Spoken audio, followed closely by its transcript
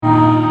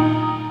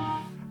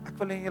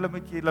wil hê julle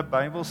moet julle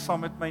Bybel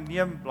saam met my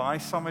neem, blaai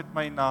saam met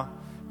my na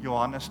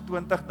Johannes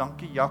 20.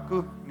 Dankie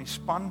Jaco en die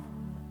span.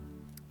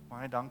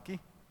 Baie dankie.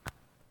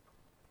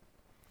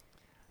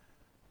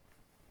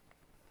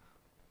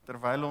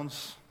 Terwyl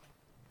ons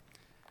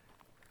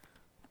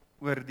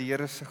oor die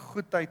Here se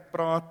goedheid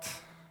praat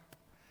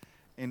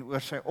en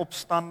oor sy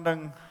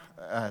opstanding,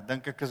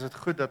 dink ek is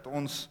dit goed dat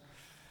ons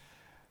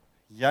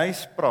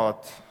juis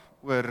praat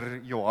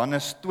oor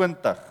Johannes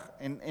 20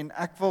 en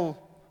ek wil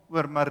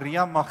oor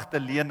Maria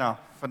Magdalena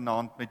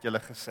vanaand met julle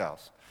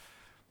gesels.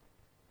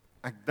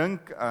 Ek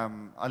dink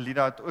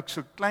Alida het ook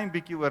so klein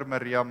bietjie oor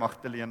Maria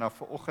Magdalena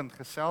vanoggend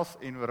gesels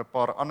en oor 'n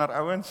paar ander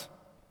ouens.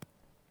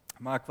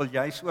 Maar ek wil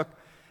juis ook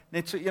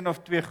net so een of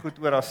twee goed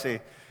oor haar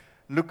sê.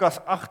 Lukas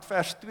 8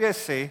 vers 2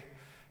 sê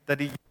dat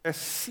die Here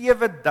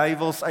 7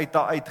 duiwels uit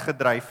haar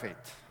uitgedryf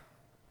het.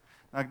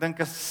 Nou ek dink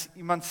as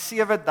iemand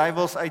 7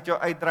 duiwels uit jou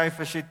uitdryf,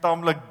 is jy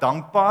taamlik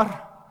dankbaar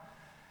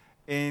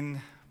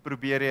en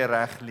probeer jy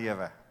reg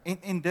lewe.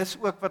 En dis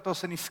ook wat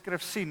ons in die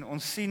skrif sien.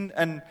 Ons sien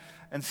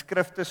in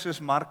skrifte soos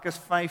Markus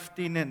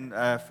 15 en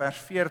vers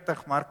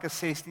 40, Markus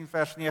 16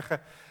 vers 9,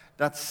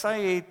 dat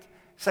sy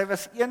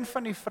was een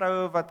van die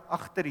vroue wat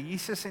agter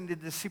Jesus en die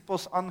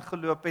disippels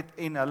aangeloop het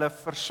en hulle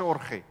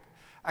versorg het.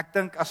 Ek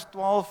dink as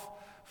 12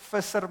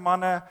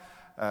 vissermanne,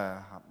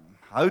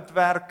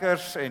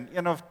 houtwerkers en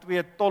 1 of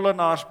 2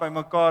 tollenaars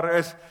bymekaar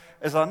is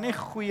daar nie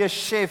goeie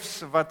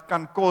chefs wat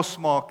kan kos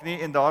maak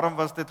nie, en daarom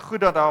was dit goed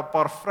dat daar 'n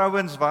paar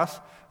vrouens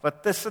was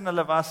wat tussen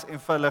hulle was en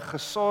vir hulle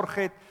gesorg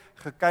het,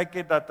 gekyk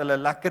het dat hulle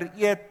lekker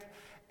eet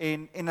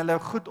en hulle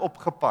goed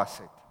opgepas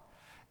het.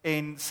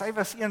 En sy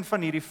was een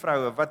van hierdie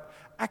vroue wat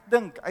ek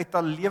dink uit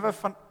haar lewe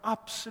van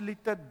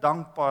absolute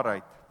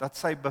dankbaarheid dat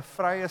sy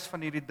bevry is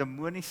van hierdie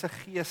demoniese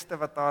geeste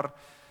wat haar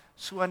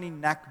so aan die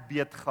nek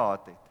beet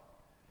gehad het.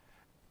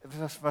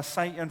 Was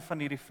sy een van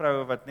hierdie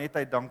vroue wat net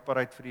uit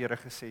dankbaarheid vir die Here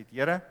gesê het: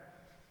 Here,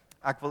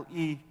 ek wil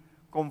U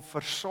kom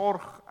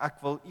versorg,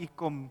 ek wil U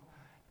kom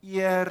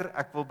eer,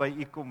 ek wil by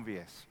U kom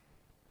wees.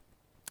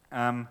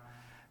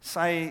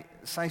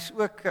 Sy's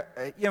ook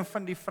een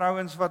van die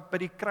vrouens wat by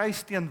die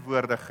kruis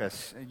teenwoordig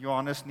is,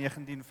 Johannes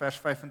 19 vers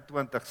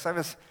 25. Sy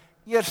was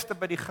eerste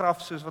by die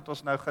graf, soos wat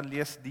ons nou gaan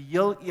lees, die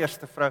heel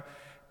eerste vrou,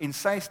 en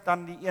sy's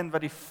dan die een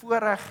wat die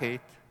voorreg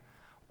het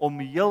om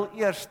heel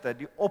eerste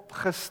die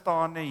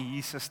opgestane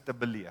Jesus te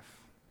beleef.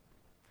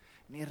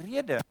 En die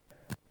rede,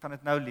 ek gaan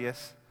dit nou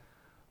lees,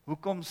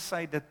 hoekom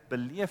sy dit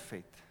beleef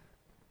het,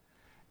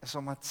 is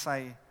omdat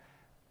sy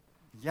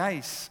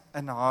juis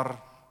in haar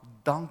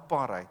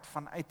dankbaarheid,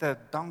 vanuit 'n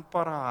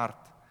dankbare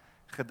hart,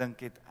 gedink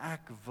het,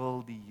 ek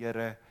wil die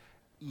Here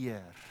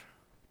eer.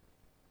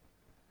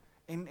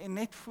 En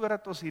net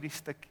voordat ons hierdie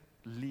stuk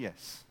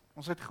lees,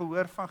 ons het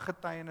gehoor van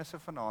getuienisse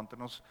vanaand,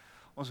 en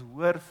ons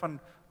hoor van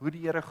hoe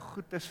die Here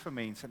goed is vir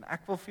mense, en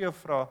ek wil vir jou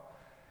vra,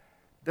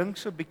 dink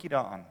so 'n bietjie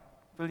daaraan.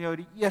 Ek wil jou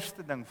die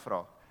eerste ding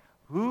vra,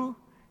 hoe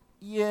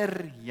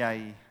eer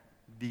jy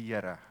die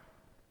Here?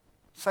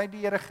 Sy die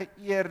Here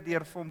geëer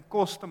deur vir hom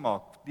kos te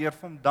maak, deur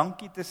vir hom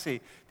dankie te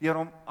sê, deur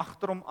hom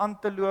agter hom aan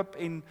te loop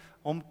en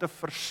hom te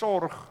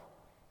versorg,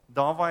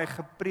 daar waar hy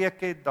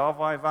gepreek het, daar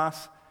waar hy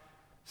was,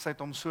 sy het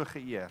hom so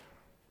geëer.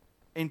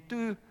 En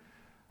toe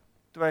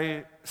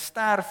hy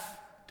sterf,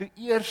 toe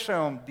eer sy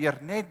hom deur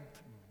net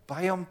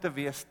by hom te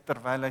wees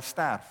terwyl hy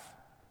sterf.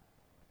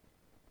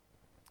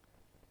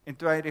 En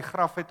toe hy uit die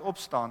graf uit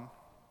opstaan,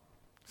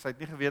 sy het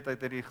nie geweet hy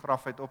het uit die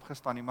graf uit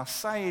opgestaan nie, maar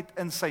sy het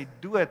in sy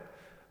dood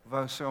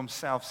wou sy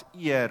homself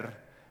eer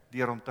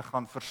deur hom te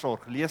gaan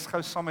versorg. Lees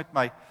gou saam met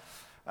my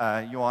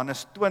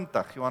Johannes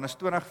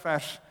 20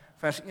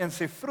 vers 1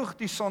 sê, vroeg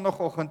die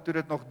sondagoggend toe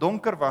dit nog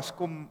donker was,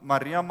 kom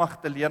Maria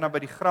Magdalena by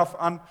die graf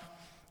aan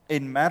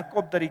en merk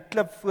op dat die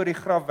klip voor die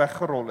graf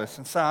weggerol is.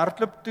 En sy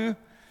hardloop toe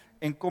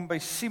en kom by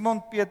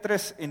Simon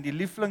Petrus en die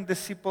liefling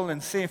disipel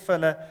en sê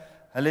vir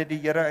hulle het die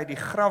Here uit die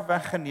graf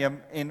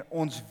weggeneem en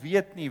ons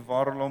weet nie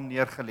waar hulle hom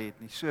neergelê het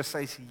nie. So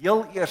sy is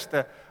heel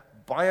eerste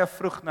baie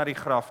vroeg na die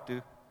graf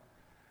toe.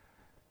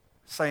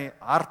 Sy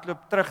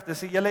hardloop terug,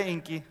 dis 'n hele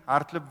entjie,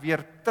 hardloop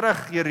weer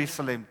terug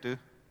Jerusalem toe.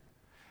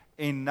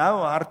 En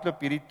nou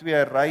hardloop hierdie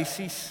twee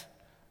reisies,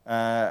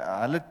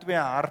 hulle twee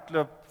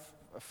hardloop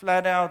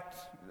flat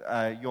out.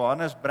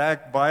 Johannes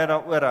brag baie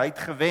daaroor, hy het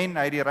gewen,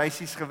 hy het die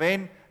reisies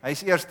gewen,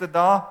 hy's eerste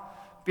daar.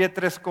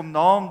 Petrus kom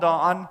na hom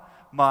daaraan,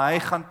 maar hy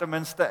gaan ten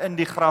minste in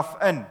die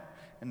graf in.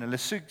 En hulle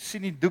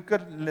sien die doeke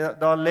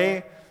daar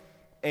lê.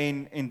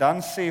 En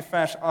dan sê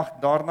vers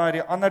 8, daarna het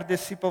die ander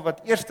disipel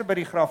wat eerste by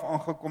die graf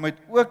aangekom het,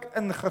 ook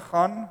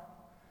ingegaan,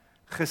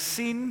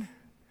 gesien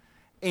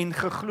en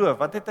geglo.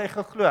 Wat het hy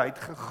geglo? Hy het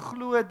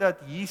geglo dat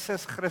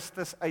Jesus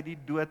Christus uit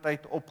die dood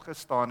uit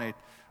opgestaan het.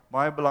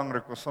 Baie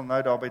belangrik, ons sal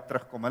nou daarby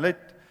terugkom. Hulle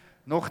het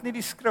nog nie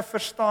die skrif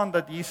verstaan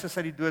dat Jesus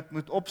uit die dood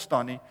moet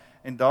opstaan nie,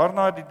 en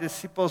daarna het die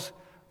disipels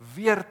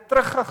weer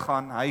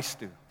teruggegaan huis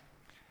toe.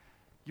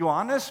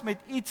 Johannes met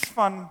iets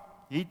van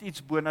het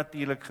iets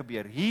bonatuurlik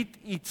gebeur. Het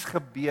iets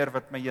gebeur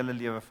wat my hele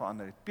lewe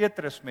verander het.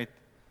 Petrus met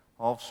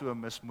half so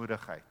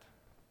mismoedigheid.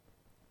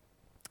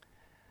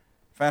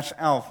 Vers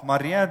 11,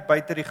 Maria het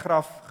buite die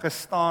graf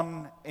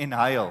gestaan en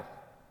huil.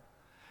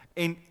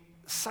 En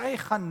sy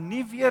gaan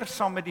nie weer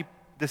saam met die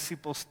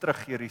disippels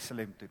terug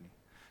Jerusalem toe nie.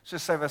 So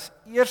sy was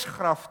eers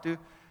graf toe,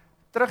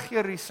 terug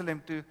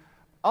Jerusalem toe,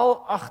 al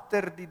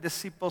agter die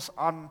disippels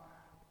aan,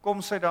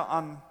 kom sy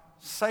daaraan,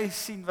 sy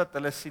sien wat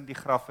hulle sien,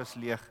 die graf is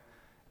leeg,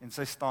 en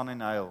sy staan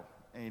en huil.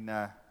 En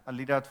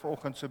Alida het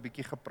vanoggend so 'n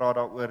bietjie gepraat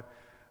daaroor,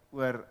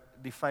 oor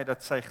die feit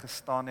dat sy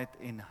gestaan het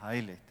en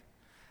huil het.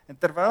 En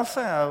terwyl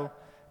sy huil,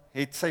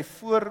 het sy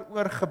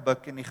vooroor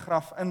gebuk en die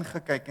graf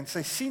ingekyk, en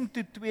sy sien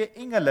toe 2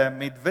 engele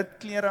met wit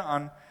klere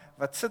aan,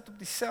 wat sit op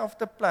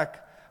dieselfde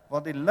plek,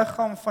 waar die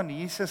liggaam van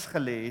Jesus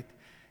gelê het,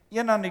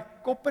 een aan die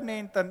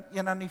koppenend en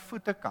een aan die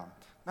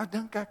voetekant. Nou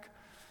dink ek,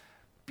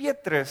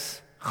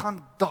 Petrus gaan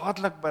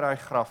dadelik by daai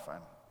graf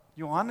in.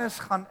 Johannes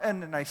gaan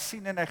in en hy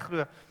sien en hy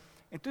glo.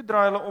 En toe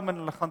draai hulle om en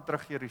hulle gaan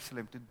terug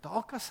Jerusalem toe.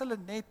 Dalk as hulle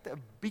net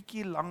 'n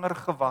bietjie langer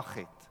gewag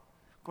het,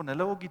 kon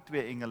hulle ook die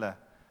 2 engele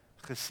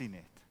gesien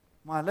het.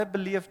 Maar hulle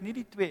beleef nie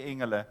die 2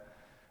 engele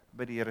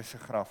by die Here se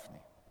graf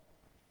nie.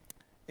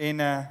 En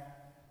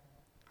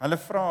hulle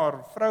vra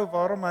haar, vrou,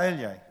 waarom huil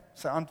jy?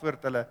 Sy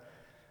antwoord hulle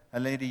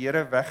het die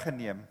Here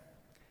weggeneem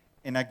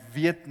en ek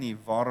weet nie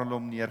waar hulle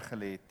hom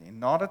neergelê het nie. En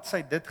nadat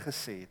sy dit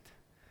gesê het,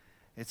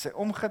 het sy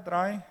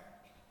omgedraai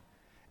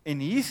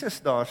en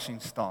Jesus daar sien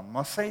staan,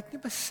 maar sy het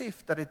nie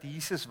besef dat dit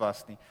Jesus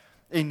was nie.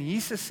 En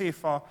Jesus sê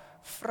vir haar,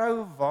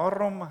 vrou,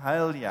 waarom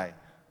huil jy?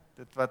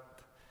 Dit wat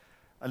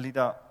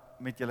Alida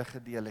met julle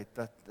gedeel het,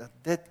 dat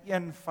dit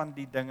een van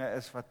die dinge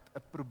is wat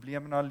 'n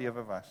probleem in haar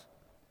lewe was.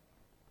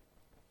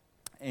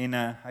 En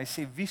hy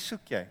sê, wie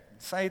soek jy?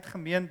 Sy het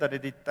gemeen dat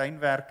dit die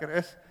tuinwerker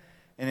is,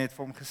 en het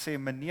vir hom gesê,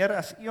 meneer,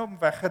 as u hom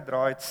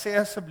weggedraai het, sê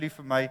asseblief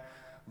vir my,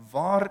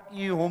 waar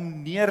u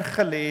hom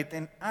neergelê het,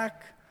 en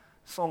ek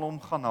sal hom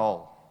gaan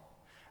haal.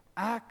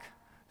 Ek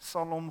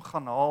sal hom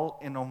gaan haal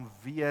en hom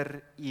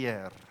weer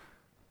eer.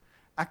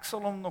 Ek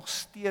sal hom nog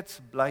steeds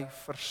bly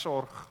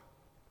versorg,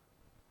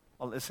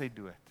 al is hy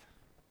dood.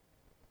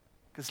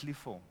 Ek is lief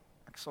vir hom,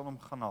 ek sal hom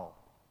gaan haal.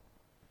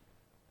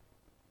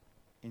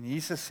 En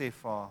Jesus sê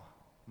vir haar,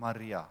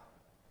 Maria.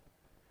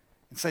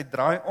 En sy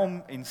draai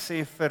om en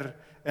sê vir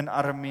in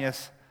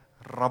Aramees,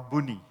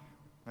 Rabboni.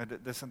 Nou,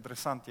 dit is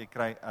interessant, jy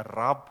kry 'n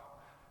rab,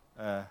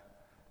 'n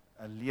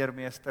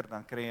leermeester,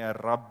 dan kry jy 'n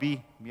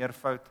rabbi,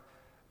 meervoud,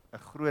 'n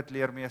groot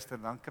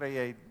leermeester, dan kry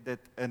jy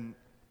dit in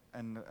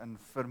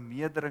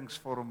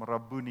vermeerderingsvorm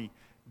Rabboni,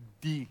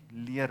 die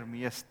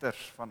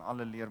leermeesters van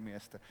alle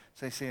leermeesters.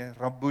 Sy sê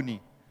Rabboni.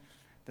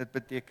 Dit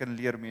beteken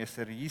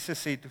leermeester. Jesus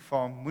sê toe vir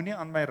hom, moenie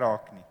aan my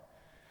raak nie,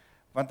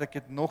 want ek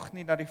het nog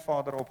nie na die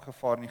Vader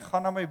opgevaar nie.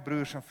 Gaan na my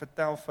broers en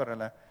vertel vir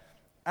hulle,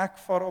 ek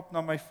vaar op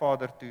na my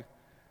Vader toe,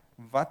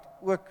 wat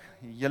ook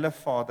julle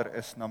Vader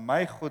is, na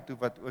my God toe,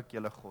 wat ook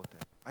julle God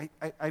is.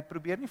 Hy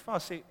probeer nie vir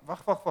haar sê,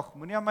 wag,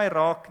 moenie aan my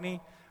raak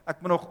nie,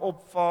 ek moet nog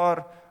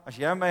opvaar, as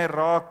jy aan my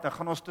raak, dan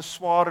gaan ons te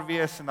swaar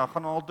wees, en dan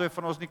gaan albei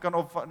van ons nie kan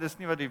opvaar. Dis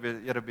nie wat die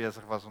Here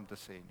besig was om te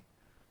sê nie.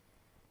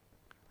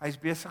 Hy is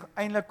besig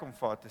eintlik om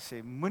vir haar te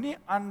sê, moenie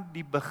aan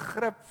die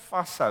begrip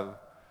vashou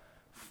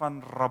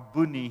van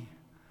Rabboni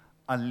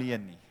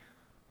alleen nie.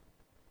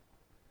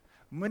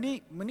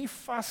 Moenie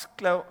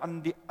vasklou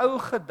aan die ou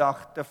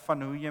gedagte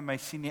van hoe jy my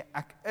sien nie.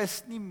 Ek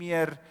is nie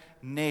meer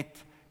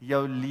net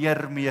jou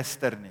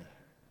leermeester nie.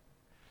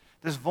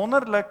 Dis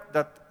wonderlik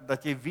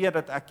dat jy weet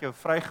dat ek jou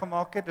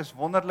vrygemaak het. Dis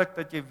wonderlik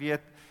dat jy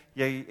weet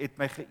jy het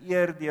my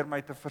geëer deur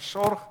my te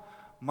versorg,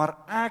 maar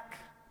ek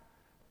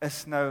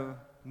is nou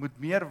moet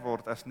meer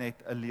word as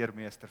net 'n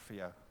leermeester vir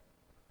jou.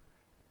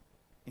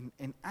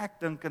 En ek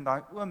dink in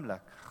daai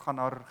oomblik gaan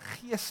haar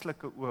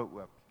geestelike oë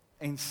oop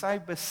en sy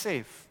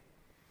besef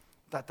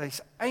dat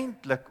hy's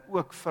eintlik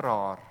ook vir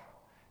haar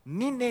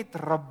nie net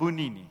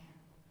Rabboni nie,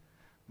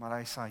 maar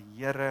hy's haar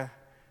Here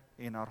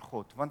en haar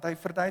God. Want hy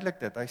verduidelik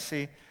dit. Hy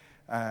sê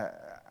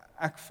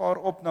ek vaar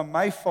op na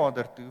my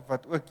Vader toe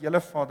wat ook julle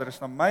Vader is,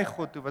 na my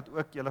God toe wat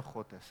ook julle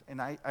God is. En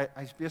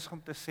hy's besig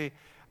om te sê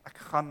ek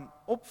gaan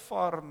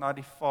opvaar na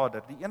die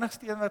Vader. Die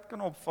enigste een wat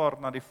kan opvaar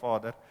na die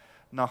Vader,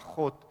 na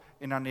God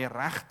en aan die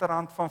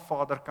regterhand van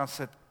Vader kan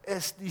sit,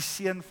 is die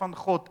Seun van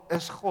God,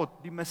 is God,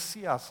 die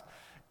Messias.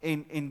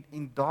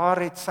 En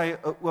daar het sy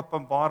 'n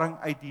openbaring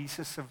uit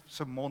Jesus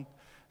se mond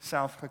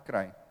self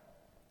gekry.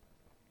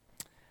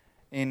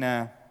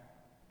 En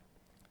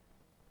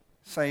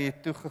sy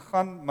het toe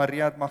gegaan,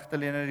 Maria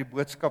Magdalena die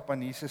boodskap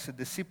aan Jesus se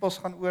disippels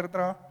gaan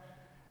oordra.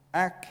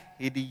 Ek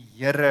het die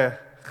Here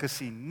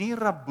gesien, nie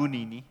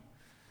Rabboni nie.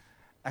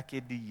 Ek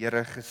het die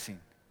Here gesien.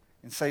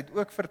 En sy het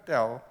ook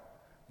vertel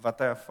wat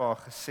hy vir haar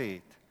gesê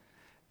het.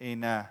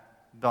 En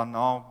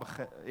daarna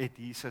het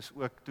Jesus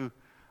ook toe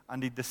aan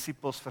die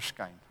disippels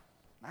verskyn.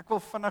 En ek wil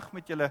vinnig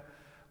met julle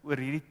oor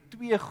hierdie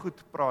 2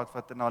 goed praat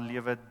wat in haar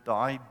lewe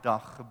daai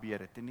dag gebeur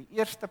het. In die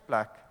eerste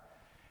plek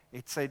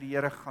het sy die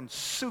Here gaan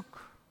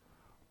soek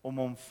om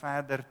hom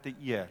verder te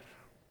eer.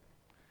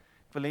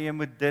 Ek wil hê jy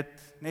moet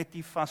dit net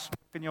hier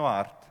vasmaak in jou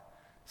hart.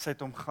 Sy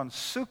het hom gaan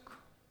soek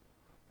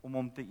om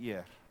hom te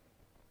eer.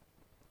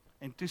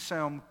 En toe sy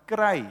hom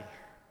kry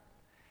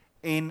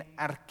en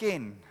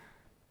erken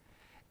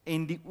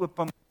en die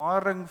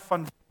openbaring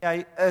van wie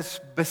hy is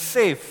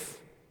besef,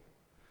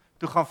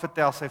 toe gaan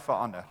vertel sy vir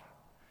ander.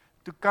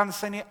 Toe kan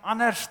sy nie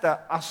anderste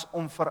as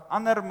om vir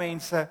ander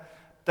mense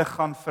te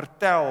gaan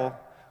vertel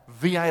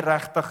wie hy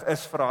regtig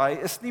is vir haar.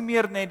 Hy is nie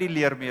meer net die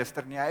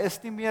leermeester nie, hy is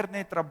nie meer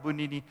net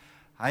Rabbooni nie,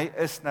 hy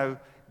is nou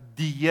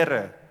die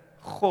Here,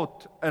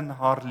 God in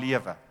haar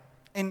lewe.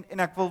 En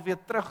ek wil weer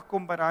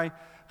terugkom by daai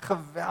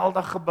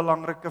geweldige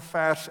belangrike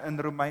vers in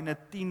Romeine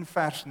 10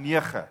 vers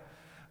 9.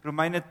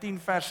 Romeine 10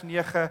 vers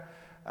 9,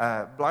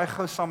 blaai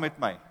gou saam met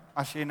my.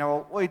 As jy nou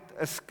al ooit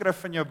 'n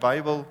skrif in jou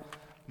Bybel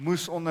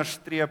moes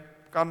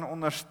onderstreep, kan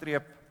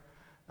onderstreep.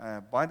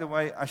 By the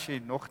way, as jy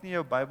nog nie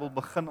jou Bybel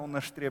begin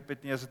onderstreep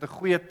het nie, is dit 'n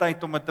goeie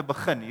tyd om dit te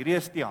begin. Hierdie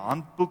is die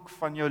handboek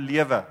van jou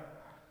lewe.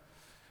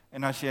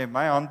 En as jy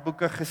my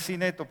handboeke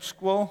gesien het op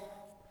skool,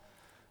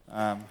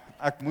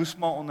 ek moes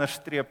maar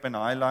onderstreep en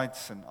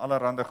highlights en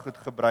allerhande goed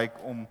gebruik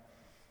om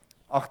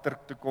agter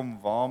te kom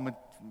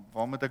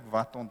waar moet ek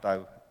wat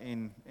onthou.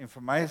 En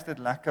vir my is dit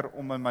lekker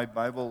om in my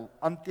Bybel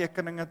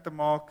aantekeninge te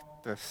maak,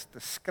 te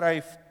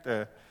skryf,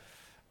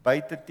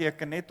 by te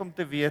teken, net om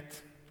te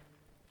weet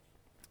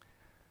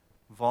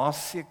waar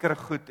sekere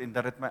goed en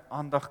dat dit my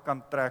aandag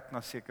kan trek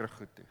na sekere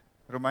goed toe.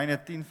 Romeine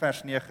 10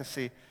 vers 9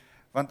 sê,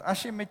 want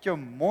as jy met jou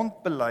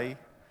mond bely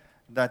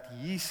dat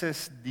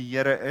Jesus die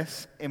Here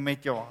is en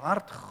met jou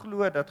hart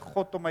glo dat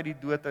God hom uit die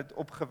dood uit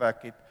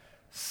opgewek het,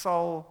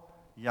 sal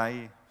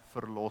jy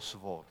verlos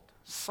word.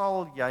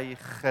 Sal jy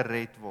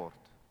gered word.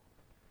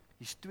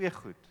 Hier's twee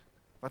goed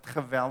wat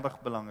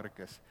geweldig belangrik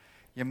is.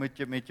 Jy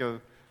moet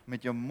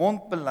met jou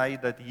mond bely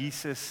dat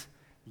Jesus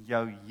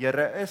jou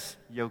Here is,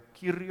 jou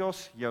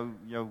Kyrios,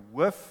 jou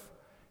hoof,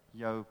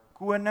 jou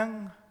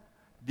koning,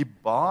 die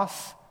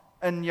baas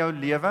in jou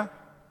lewe,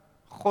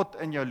 God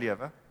in jou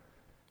lewe.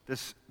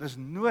 Dis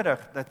nodig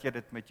dat jy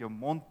dit met jou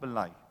mond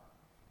bely.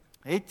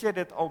 Het jy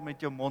dit al met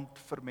jou mond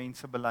vir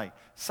mense bely?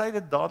 Sy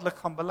dit dadelik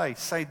gaan bely.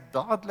 Sy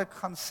dadelik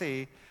gaan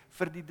sê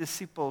vir die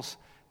disippels,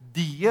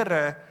 die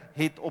Here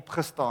het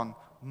opgestaan.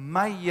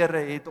 My Here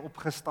het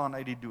opgestaan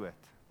uit die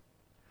dood.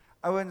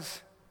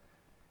 Ouens,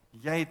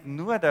 jy het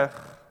nodig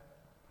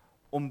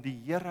om die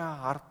Here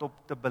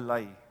hardop te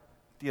bely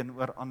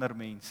teenoor ander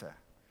mense.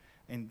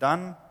 En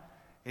dan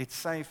het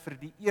sy vir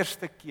die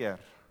eerste keer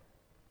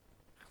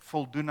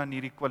voldoen aan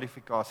hierdie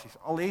kwalifikasies.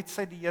 Al het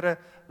sy die Here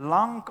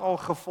lank al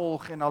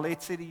gevolg en al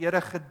het sy die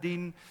Here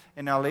gedien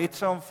en al het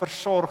sy hom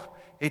versorg,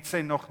 het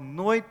sy nog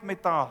nooit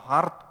met haar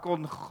hart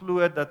kon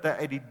glo dat hy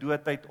uit die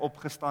dood uit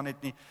opgestaan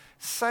het nie.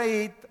 Sy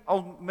het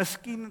al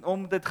miskien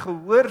om dit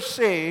gehoor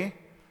sê,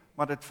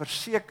 maar dit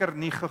verseker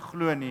nie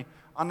geglo nie.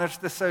 Anders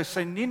sou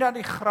sy nie na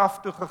die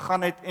graf toe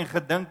gegaan het en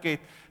gedink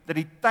het dat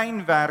die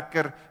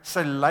tuinwerker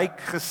sy lijk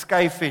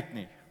geskuif het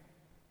nie.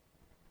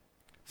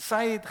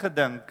 Sy het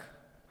gedink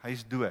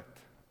hy's dood.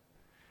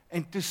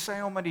 En toe sy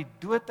hom uit die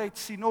dood uit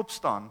sien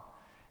opstaan,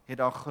 het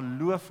daar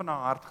geloof in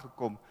haar hart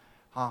gekom.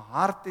 Haar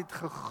hart het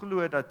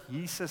geglo dat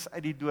Jesus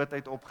uit die dood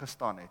uit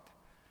opgestaan het.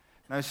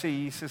 Nou sê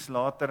Jesus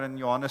later in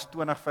Johannes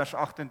 20 vers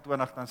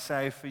 28, dan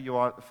sê hy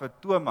vir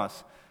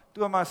Thomas,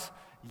 Thomas,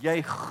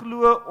 jy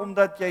glo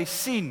omdat jy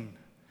sien.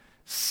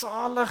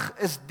 Salig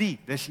is die,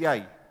 dis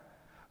jy,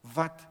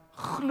 wat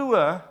glo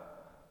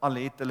al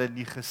het hulle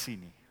nie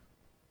gesien nie.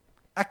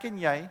 Ek en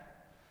jy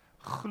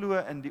glo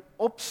in die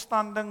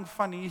opstanding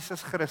van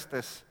Jesus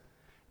Christus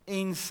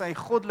en sy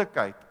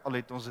goddelikheid, al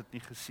het ons dit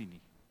nie gesien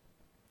nie.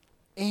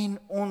 En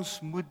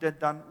ons moet dit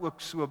dan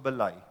ook so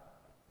bely.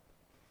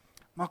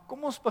 Maar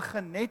kom ons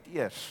begin net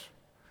eers,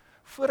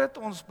 voordat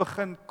ons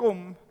begin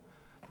kom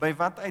by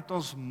wat uit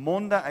ons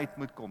monde uit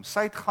moet kom.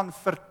 Sy het gaan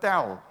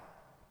vertel.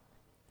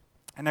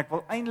 En ek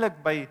wil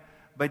eintlik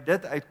by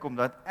dit uitkom,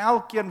 dat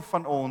elkeen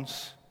van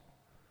ons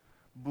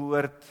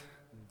behoort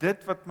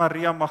dit wat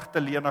Maria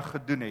Magdalena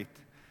gedoen het,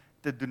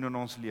 te doen in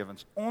ons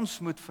lewens.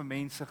 Ons moet vir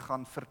mense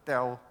gaan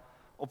vertel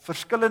op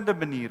verskillende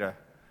maniere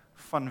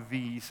van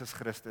wie Jesus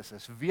Christus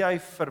is, wie hy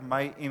vir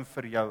my en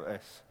vir jou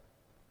is.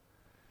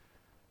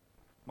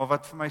 Maar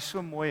wat vir my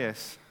so mooi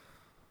is,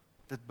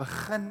 dit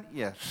begin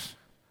eers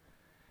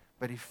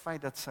by die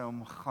feit dat sy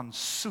hom gaan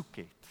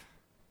soek het.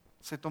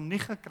 Sy het hom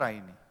nie gekry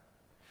nie.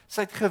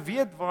 Sy het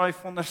geweet waar hy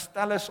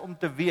veronderstel is om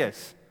te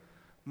wees,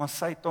 maar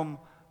sy het hom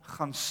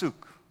gaan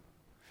soek.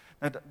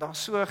 Nou, daar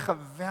is so 'n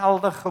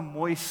geweldige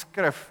mooi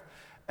skrif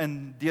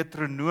in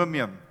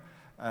Deuteronomium.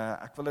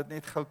 Ek wil dit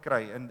net gou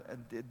kry. In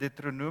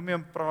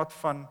Deuteronomium praat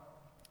van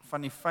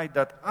die feit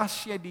dat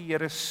as jy die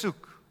Here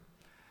soek,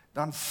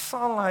 dan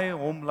sal hy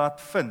hom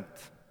laat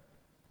vind.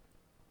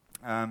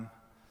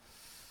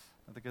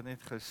 Wat ek het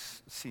net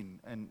gesien.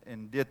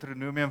 In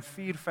Deuteronomium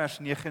 4 vers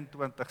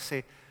 29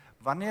 sê,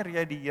 wanneer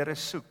jy die Here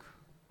soek,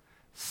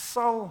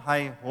 sal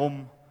hy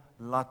hom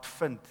laat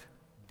vind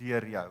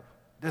deur jou.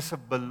 Dis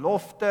 'n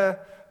belofte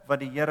wat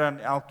die Here aan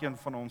elkeen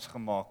van ons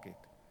gemaak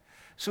het.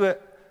 So,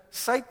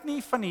 sy het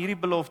nie van hierdie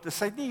belofte,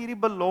 sy het nie hierdie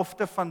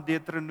belofte van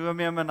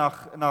Deuteronomium in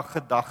haar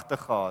gedagte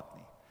gehad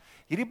nie.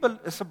 Hierdie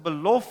is 'n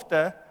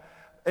belofte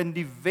in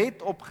die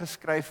wet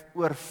opgeskryf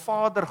oor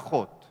Vader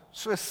God.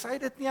 So sy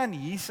het dit nie aan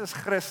Jesus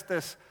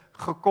Christus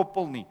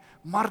gekoppel nie.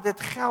 Maar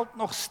dit geld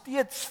nog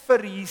steeds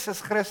vir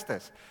Jesus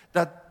Christus.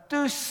 Dat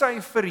toe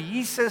sy vir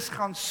Jesus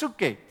gaan soek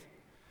het,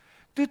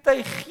 toe het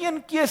hy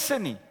geen keuse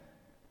nie.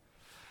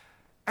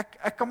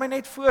 Ek kan my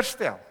net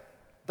voorstel,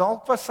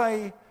 dalk was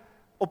hy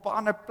op 'n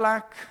ander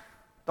plek,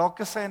 dalk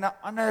is hy in 'n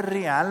ander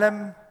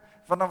riem,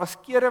 want daar was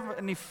kere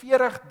in die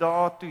 40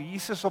 dae toe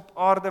Jesus op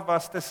aarde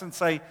was tussen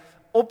sy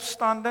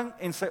opstanding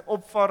en sy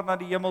opvaar na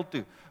die hemel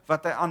toe,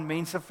 wat hy aan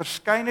mense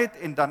verskyn het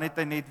en dan het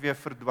hy net weer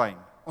verdwyn.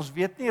 Ons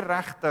weet nie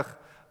regtig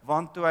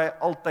waartoe hy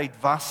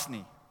altyd was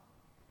nie.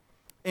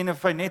 En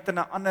of hy net in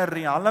 'n ander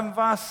riem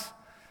was,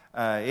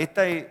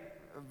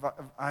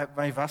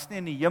 hy was nie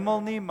in die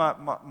hemel nie,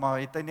 maar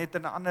het hy net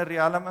in 'n ander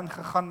riem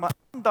ingegaan, maar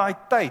in daai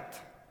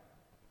tyd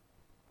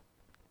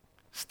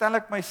stel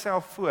ek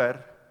myself voor,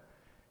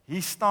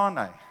 hier staan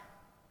hy.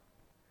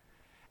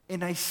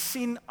 En hy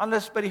sien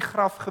alles by die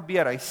graf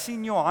gebeur. Hy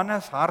sien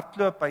Johannes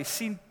hardloop, hy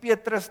sien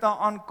Petrus daar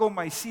aankom,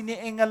 hy sien die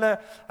engele,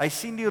 hy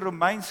sien die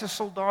Romeinse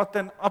soldate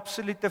in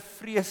absolute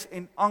vrees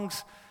en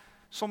angs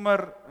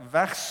sommer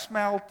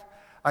wegsmelt.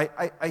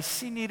 Hy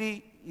sien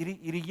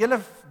hierdie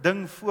hele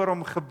ding voor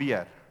hom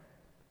gebeur.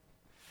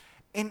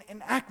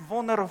 En ek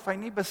wonder of hy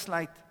nie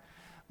besluit,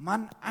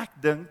 man, ek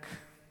dink,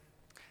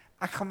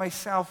 ek gaan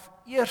myself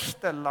eers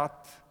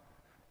laat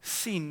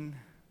sien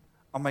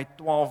aan my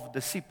 12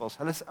 disippels.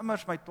 Hulle is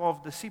immers my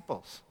 12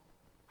 disippels.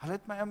 Hulle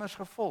het my immers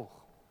gevolg.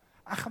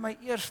 Ek gaan my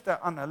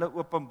eerste aan hulle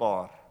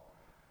openbaar.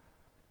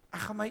 Ek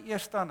gaan my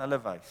eerste aan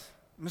hulle wys.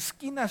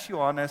 Miskien as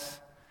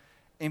Johannes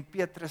en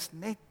Petrus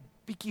net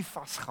bietjie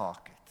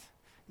vasgehaak het.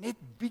 Net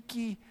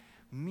bietjie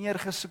meer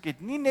gesoek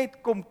het. Nie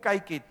net kom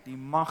kyk het nie,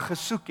 maar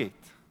gesoek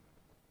het.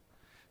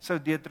 Sou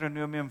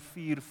Deuteronomium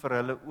 4 vir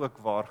hulle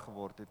ook waar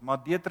geword het. Maar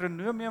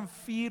Deuteronomium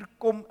 4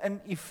 kom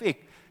in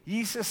effek.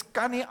 Jesus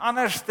kan nie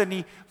anderste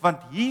nie,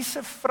 want hier's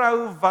 'n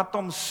vrou wat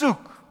hom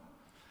soek.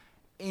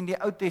 En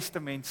die Ou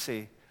Testament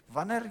sê,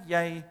 wanneer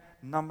jy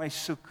na my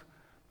soek,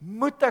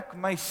 moet ek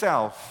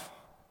myself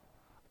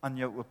aan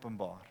jou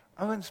openbaar.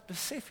 Ouens,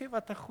 besef jy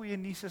wat 'n goeie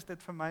nuus is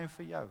dit vir my en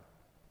vir jou?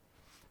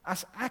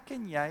 As ek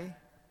en jy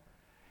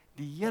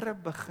die Here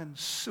begin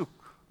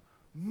soek,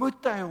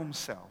 moet hy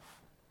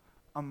homself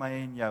aan my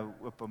en jou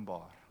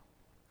openbaar.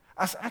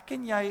 As ek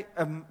en jy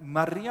 'n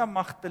Maria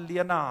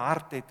Magdalena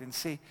hart het en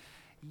sê,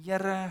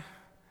 Here,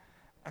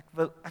 ek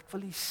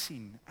wil U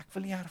sien, ek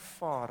wil U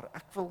ervaar,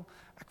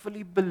 ek wil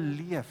U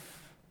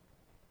beleef.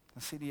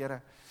 Dan sê die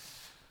Here,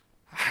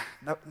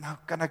 nou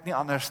kan ek nie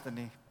anderste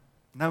nie.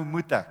 Nou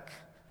moet ek,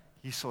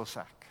 hierso is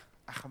ek.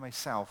 Ek gaan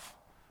myself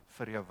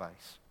vir jou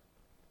wys.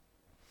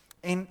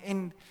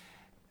 En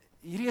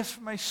hierdie is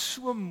vir my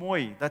so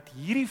mooi, dat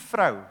hierdie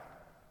vrou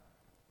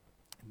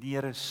die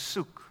Here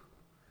soek,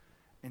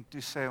 en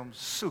toe sy hom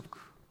soek,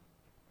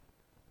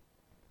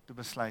 toe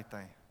besluit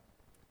hy,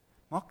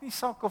 maak nie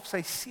saak of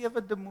sy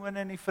 7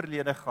 demone in die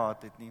verlede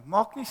gehad het nie,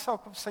 maak nie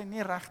saak of sy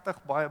nie regtig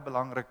baie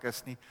belangrik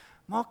is nie,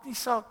 maak nie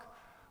saak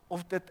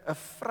of dit 'n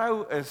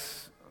vrou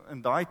is,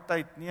 in daai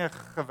tyd nie 'n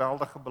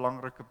geweldige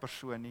belangrike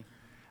persoon nie,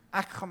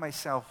 ek gaan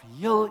myself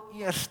heel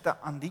eerste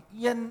aan die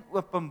een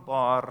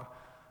openbaar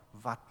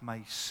wat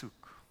my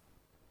soek.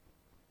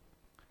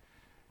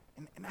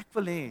 En ek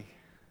wil hê,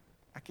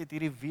 ek het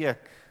hierdie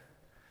week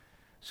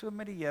so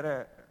met die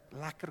Here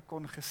lekker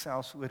kon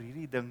gesels oor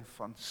hierdie ding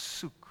van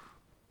soek.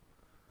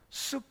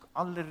 Soek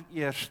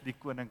allereers die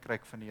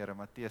koninkryk van die Here,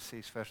 Matteus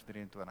 6 vers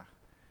 23.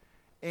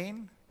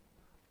 En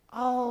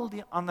al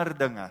die ander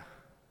dinge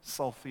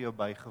sal vir jou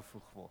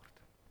bygevoeg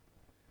word.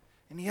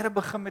 En die Here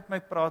begin met my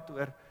praat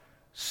oor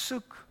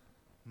soek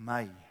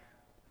my.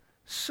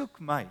 Soek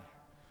my.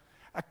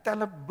 Ek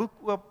tel 'n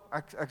boek oop,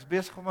 ek's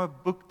besig om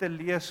 'n boek te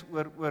lees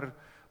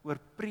oor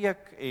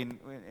preek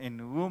en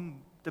hoe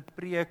om te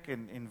preek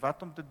en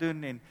wat om te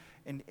doen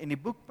en die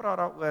boek praat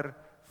daaroor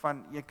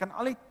van jy kan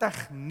al die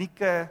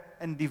tegnieke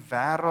in die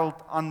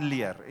wêreld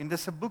aanleer en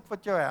dis 'n boek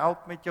wat jou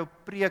help met jou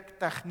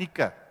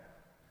preektegnieke.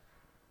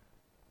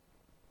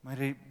 Maar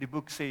die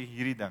boek sê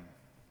hierdie ding.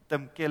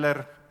 Tim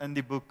Keller in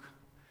die boek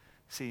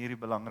sê hierdie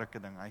belangrike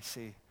ding. Hy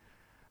sê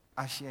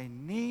as jy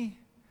nie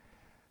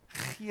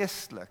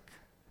geestelik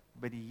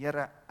by die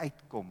Here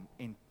uitkom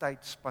en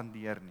tyd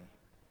spandeer nie,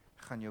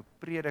 gaan jou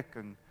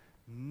prediking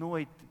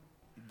nooit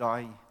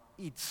daai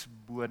iets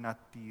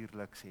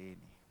bonatuurliks hê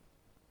nie.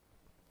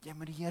 Jy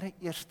moet die Here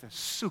eerste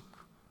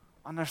soek,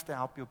 anders te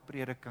help jou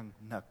prediking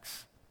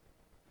niks.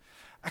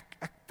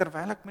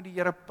 Terwyl ek met die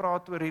Here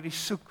praat oor hierdie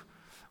soek,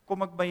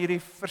 kom ek by hierdie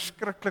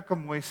verskriklike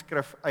mooi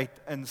skrif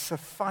uit in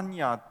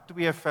Sefanja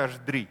 2 vers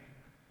 3.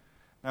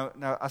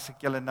 Nou as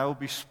ek julle nou op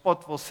die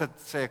spot wil sit,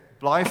 sê ek,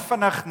 blaai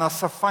vinnig na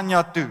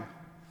Sefanja toe.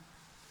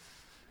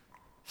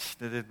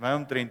 Dit het my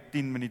omtrent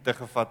 10 minute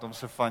gevat om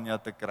Sefanja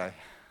te kry.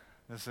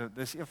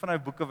 Dis een van die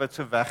boeke wat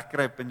so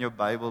wegkruip in jou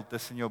Bybel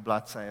tussen jou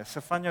bladsye.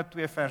 Sefanja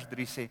 2 vers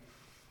 3 sê,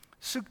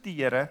 soek die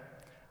Here,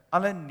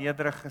 alle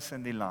nederiges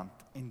in die land,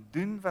 en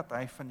doen wat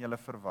hy van julle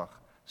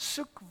verwag.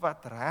 Soek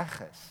wat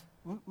reg is.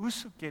 Hoe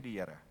soek jy die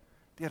Here?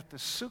 Deur te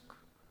soek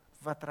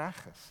wat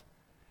reg is.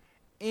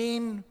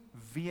 En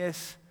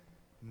wees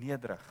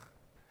nederig.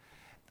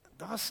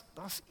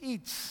 daar's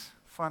iets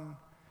van,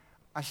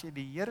 as jy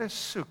die Here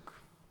soek,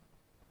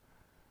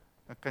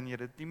 dan kan jy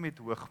dit nie met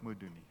hoogmoed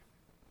doen nie.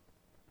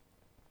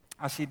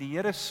 As jy die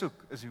Here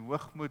soek, is die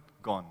hoogmoed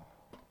gone.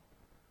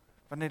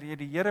 Wanneer jy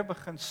die Here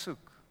begin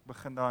soek,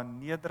 begin daar 'n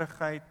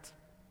nederigheid,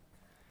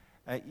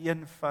 'n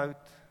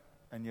eenvoud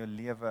in jou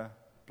lewe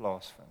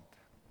plaasvind.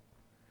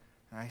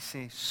 En hy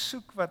sê,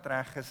 soek wat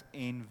reg is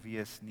en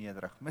wees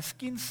nederig.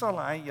 Miskien sal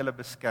hy julle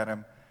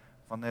beskerm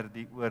wanneer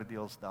die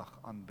oordeelsdag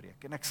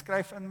aanbreek. En ek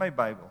skryf in my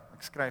Bybel,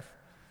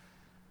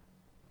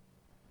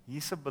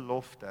 hier's 'n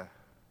belofte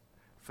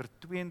vir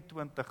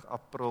 22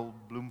 April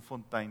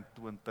Bloemfontein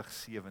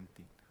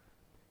 2017.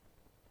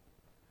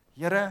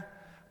 Here,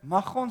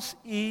 mag ons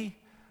U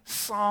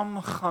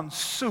saam gaan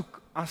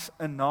soek as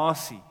 'n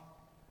nasie,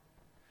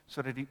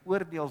 sodat die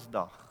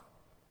oordeelsdag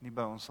nie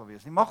by ons sal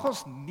wees nie. Mag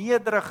ons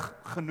nederig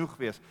genoeg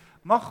wees.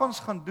 Mag ons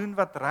gaan doen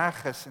wat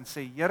reg is en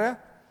sê, Here,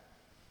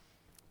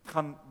 dit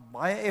gaan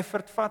baie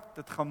effort vat,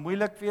 dit gaan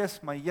moeilik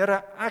wees, maar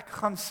Here, ek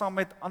gaan saam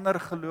met ander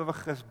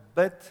gelowiges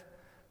bid,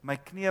 my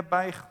knie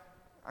buig.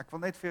 Ek wil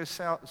net vir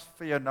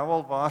jou nou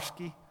al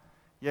waarsku,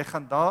 jy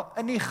gaan daar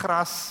in die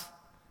gras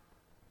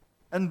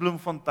in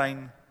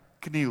Bloemfontein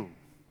kniel.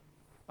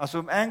 As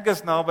oom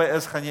Angus naby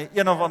is, gaan jy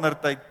een of ander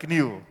tyd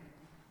kniel.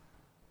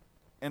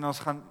 En ons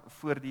gaan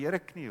voor die Here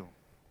kniel,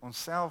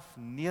 onsself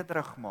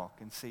nederig maak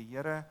en sê,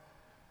 Here,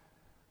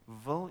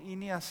 wil U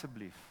nie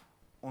asseblief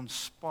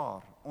ons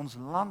spaar, ons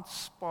land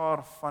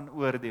spaar van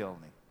oordeel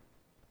nie.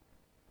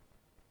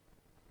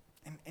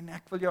 En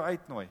ek wil jou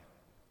uitnooi.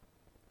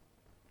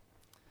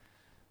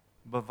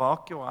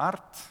 Bewaak jou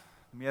hart,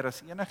 meer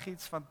as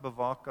enigiets wat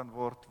bewaak kan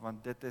word,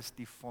 want dit is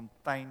die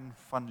fontein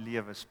van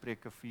lewe,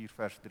 Spreuke 4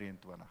 vers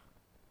 23.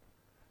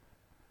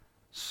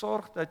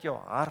 Sorg dat jou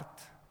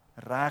hart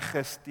reg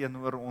is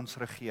teenoor ons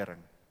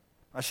regering.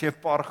 As jy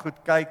 'n paar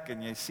goed kyk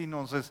en jy sien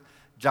ons is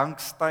junk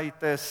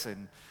status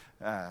en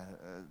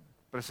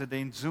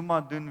president Zuma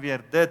doen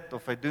weer dit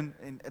of hy doen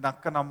en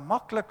dan kan daar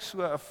maklik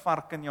so 'n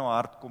vark in jou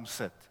hart kom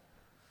sit.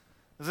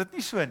 Is dit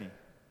nie so nie?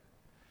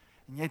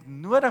 En jy het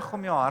nodig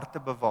om jou hart te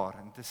bewaar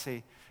en te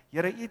sê,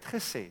 Here, U het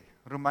gesê,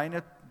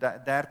 Romeine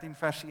 13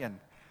 vers 1,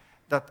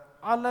 dat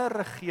alle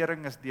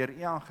regering is deur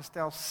U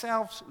aangestel,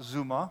 selfs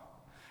Zuma,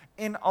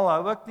 en al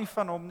hou ek nie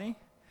van hom nie,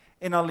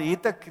 en al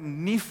het ek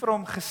nie vir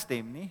hom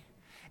gestem nie,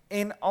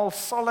 en al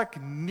sal ek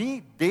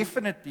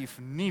definitief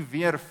nie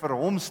weer vir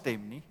hom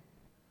stem nie,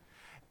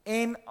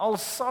 en al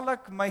sal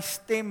ek my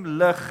stem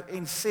lig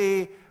en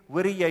sê,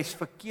 hoorie, jy's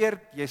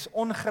verkeerd, jy's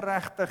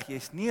ongeregtig,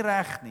 jy's nie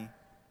reg nie,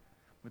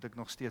 moet ek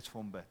nog steeds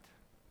vir hom bid.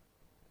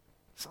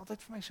 Dit is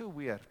altyd vir my so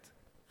weird.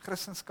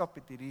 Christendom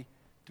het hierdie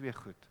twee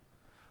goed.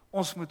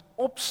 Ons moet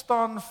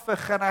opstaan vir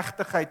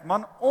geregtigheid.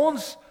 Man,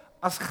 ons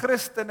as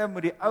Christene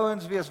moet die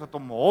ouens wees wat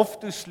hom hof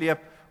toe sleep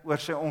oor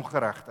sy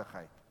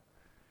ongeregtigheid.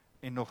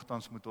 En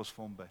nogtans moet ons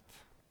vir hom bid.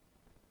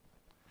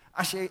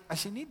 As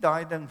jy nie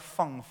daai ding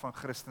vang van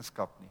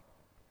Christendom nie,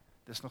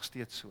 dis nog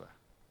steeds so.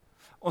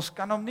 Ons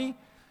kan hom nie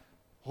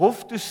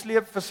hof toe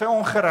sleep vir sy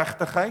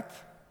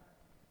ongeregtigheid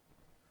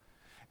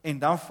en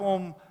dan vir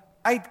hom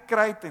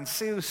uitkruit en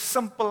sê hoe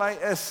simpel hy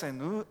is en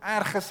hoe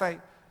erg is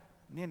hy.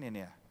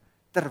 Nee.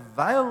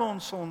 Terwyl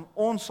ons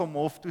hom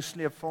hof toe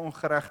sleep vir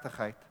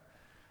ongeregtigheid,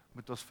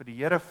 moet ons vir die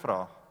Here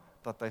vra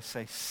dat hy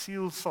sy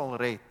siel sal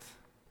red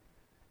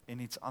en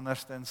iets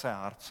anders in sy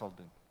hart sal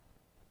doen.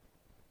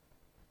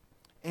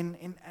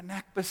 En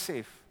ek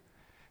besef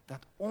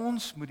dat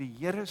ons moet die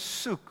Here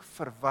soek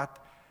vir wat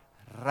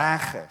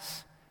reg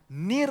is.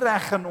 Nie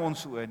reg in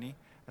ons oë nie,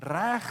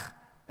 reg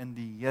in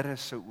die Here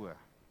se oë.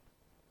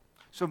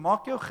 So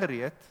maak jou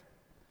gereed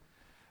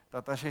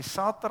dat as jy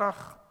Saterdag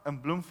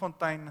in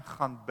Bloemfontein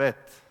gaan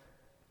bid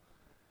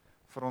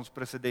vir ons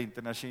president,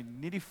 en as jy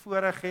nie die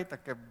voorreg het,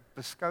 ek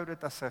beskou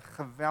dit as 'n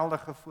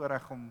geweldige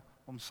voorreg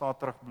om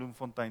Saterdag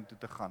Bloemfontein toe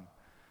te gaan.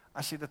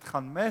 As jy dit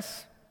gaan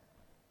mis,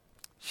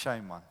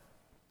 shame man,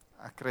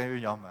 ek kry jou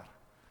jammer,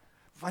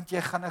 want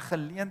jy gaan 'n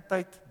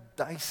geleentheid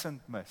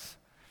 1000 mis.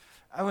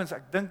 Ouens,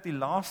 ek dink die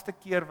laaste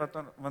keer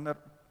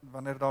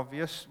wanneer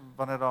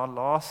daar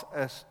laas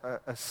is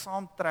 'n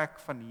saamtrek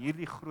van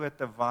hierdie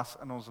grootte was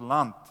in ons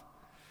land,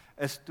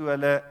 is toe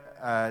hulle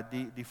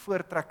die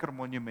Voortrekker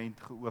Monument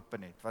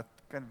geopen het.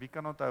 Wie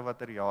kan onthou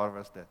watter jaar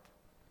was dit?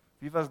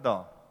 Wie was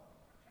daar?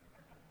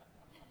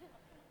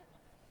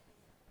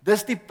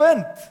 Dis die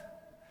punt.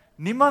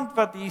 Niemand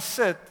wat hier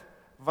sit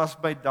was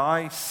by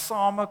daai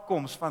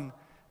samekoms van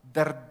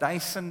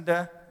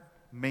duisende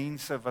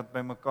mense wat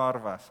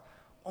bymekaar was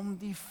om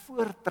die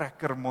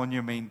Voortrekker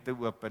Monument te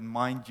open,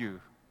 mind you.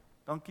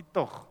 Dankie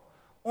tog.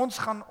 Ons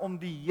gaan om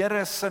die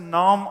Here se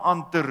naam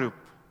aan te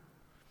roep.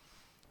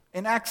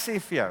 En ek sê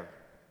vir jou,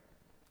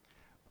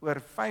 oor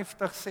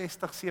 50,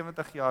 60,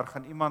 70 jaar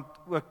gaan iemand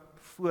ook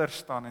voor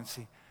staan en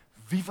sê,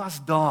 wie was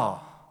daar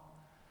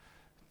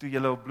toe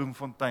julle op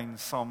Bloemfontein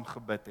saam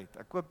gebid het?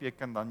 Ek hoop jy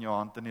kan dan jou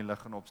hand in die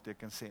lug en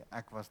opsteek en sê,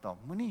 ek was daar.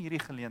 Moenie hierdie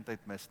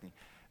geleentheid mis nie.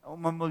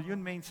 Om 1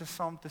 miljoen mense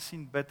saam te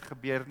sien bid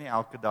gebeur nie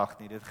elke dag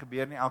nie. Dit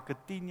gebeur nie elke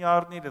 10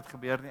 jaar nie, dit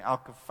gebeur nie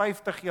elke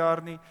 50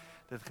 jaar nie.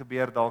 Dit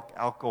gebeur dalk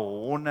elke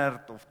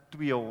 100 of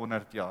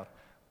 200 jaar.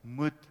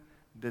 Moet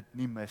dit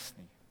nie mis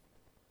nie.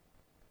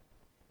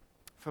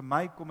 Vir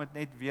my kom dit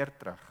net weer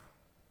terug.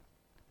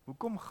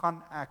 Hoekom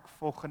gaan ek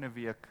volgende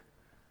week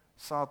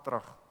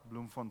Saterdag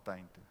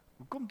Bloemfontein toe?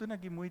 Hoekom doen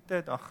ek die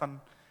moeite? Daar gaan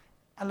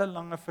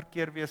ellelange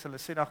verkeer wees. Hulle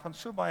sê daar gaan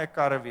so baie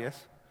karre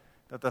wees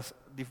dat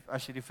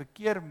as jy die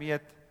verkeer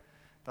meet,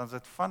 dan is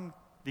dit van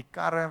die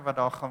karre wat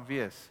daar gaan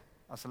wees.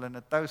 As hulle in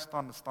 'n tou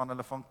staan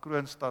hulle van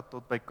Kroonstad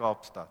tot by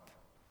Kaapstad.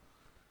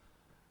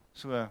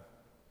 So,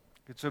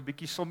 ek het so 'n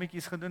bietjie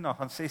sommetjies gedoen, daar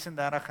gaan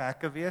 36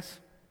 hekke wees.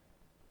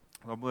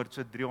 Daar behoort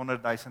so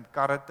 300,000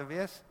 karre te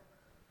wees.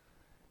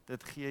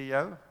 Dit gee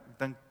jou, ek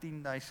dink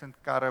 10,000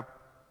 karre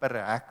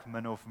per hek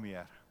min of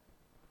meer.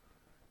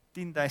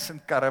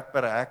 10,000 karre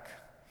per hek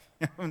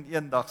in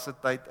een dag se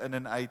tyd in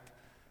en uit.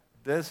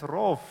 Dis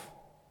rof.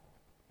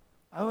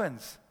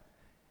 Ouens,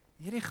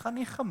 hierdie gaan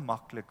nie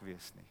gemaklik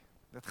wees nie.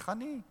 Dit gaan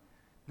nie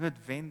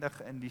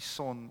noodwendig in die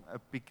son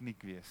 'n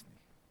piknik wees nie.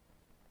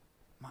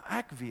 Maar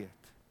ek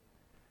weet,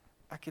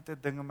 ek het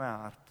 'n ding in my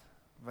hart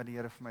wat die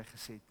Here vir my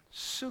gesê het.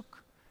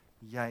 Soek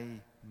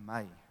jy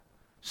my?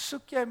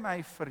 Soek jy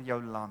my vir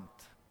jou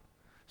land?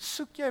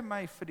 Soek jy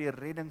my vir die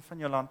redding van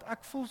jou land?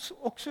 Ek voel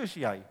ook soos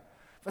jy.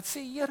 Wat sê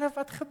Here,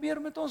 wat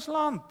gebeur met ons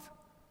land?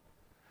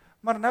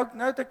 Maar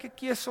nou het ek 'n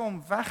keuse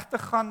om weg te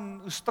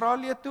gaan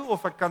Australië toe,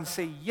 of ek kan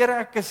sê, Here,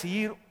 ek is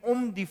hier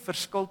om die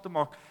verskil te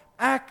maak.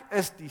 Ek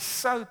is die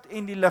sout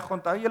en die lig.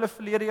 Onthou julle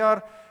verlede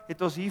jaar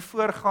het ons hier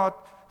voor gehad,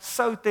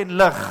 sout en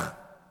lig.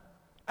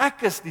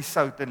 Ek is die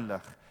sout en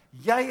lig.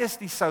 Jy is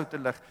die sout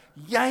en lig.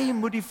 Jy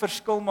moet die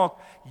verskil maak.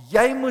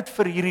 Jy moet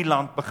vir hierdie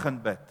land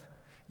begin bid.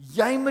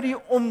 Jy moet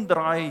die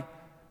omdraai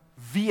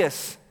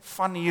wees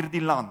van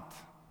hierdie land.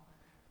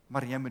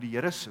 Maar jy moet die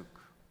Here soek.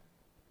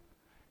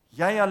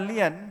 Jy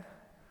alleen,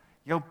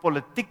 jou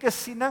politieke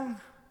siening,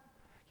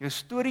 jou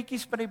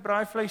storieetjies by die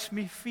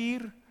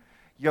braaivleisvuur,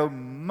 jou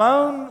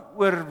moan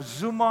oor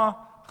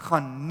Zuma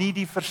gaan nie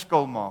die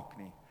verskil maak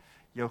nie.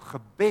 Jou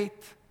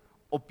gebed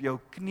op jou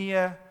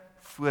knieë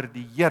voor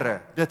die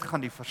Here, dit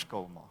gaan die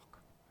verskil maak.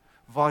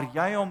 Waar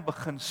jy hom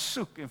begin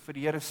soek en vir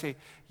die Here sê,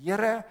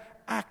 Here,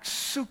 ek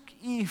soek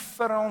U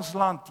vir ons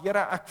land.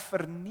 Here, ek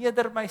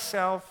verneder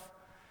myself.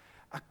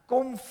 Ek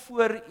kom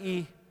voor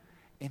U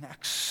en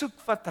ek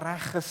soek wat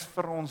reg is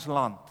vir ons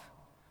land.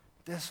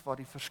 Dis waar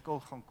die verskil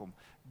gaan kom.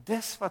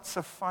 Dis wat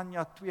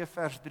Sefanja 2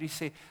 vers 3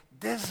 sê,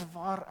 dis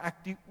waar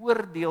ek die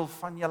oordeel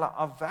van julle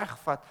af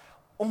wegvat,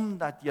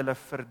 omdat julle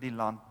vir die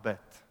land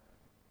bid.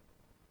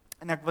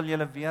 En ek wil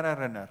julle weer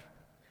herinner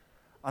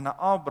aan 'n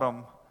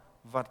Abraham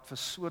wat vir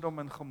Sodom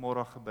en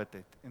Gomorra gebid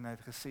het. En hy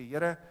het gesê,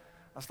 Here,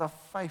 as daar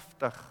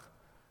 50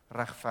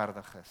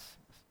 regverdig is,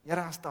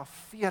 Here, as daar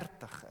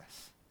 40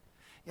 is,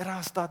 Here,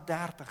 as daar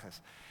 30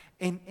 is,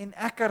 en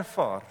ek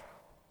ervaar,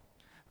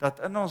 dat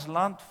in ons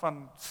land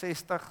van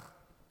 60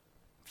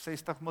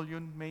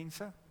 miljoen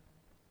mense,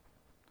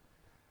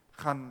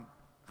 gaan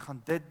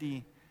dit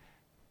die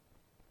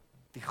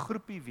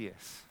groepie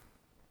wees,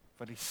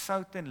 wat die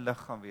sout en lig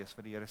gaan wees,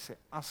 wat die Here sê,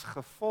 as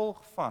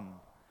gevolg van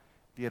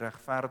die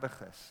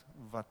regverdiges,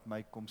 wat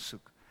my kom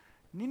soek.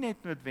 Nie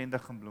net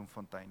noodwendig in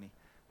Bloemfontein nie.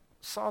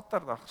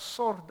 Saterdag,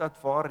 sorg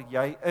dat waar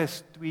jy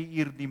is, 2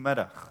 uur die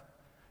middag,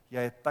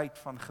 jy 'n tyd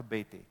van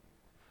gebed het.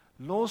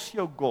 Los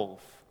jou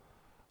golf,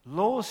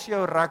 los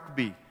jou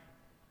rugby,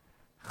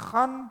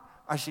 gaan,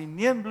 as jy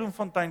nie in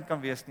Bloemfontein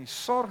kan wees nie,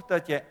 sorg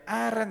dat jy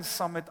eers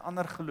saam met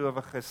ander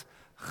gelowiges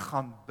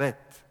gaan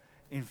bid,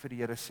 en vir die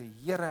Here sê,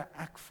 Here,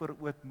 ek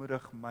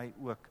verootmoedig my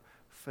ook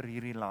vir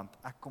hierdie land.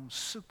 Ek kom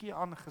soek U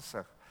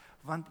aangesig,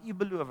 want U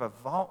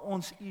beloof, waar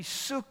ons U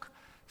soek,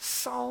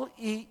 sal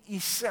U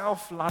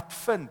Uself laat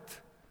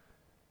vind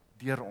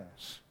deur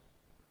ons.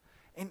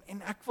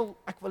 En ek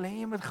wil hê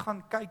jy moet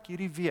gaan kyk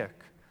hierdie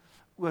week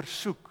oor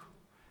soek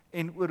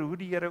en oor hoe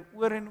die Here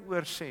oor en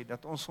oor sê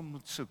dat ons hom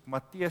moet soek.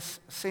 Matteus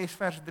 6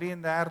 vers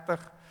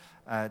 33,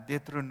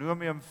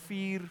 Deuteronomium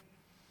 4,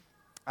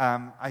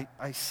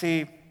 hy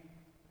sê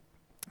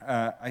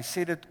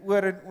dit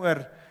oor en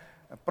oor,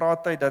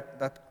 praat hy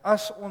dat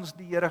as ons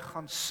die Here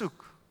gaan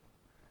soek,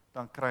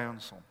 dan kry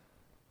ons hom.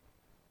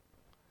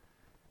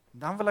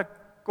 Dan wil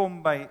ek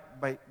kom by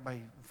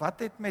wat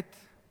het met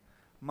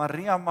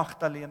Maria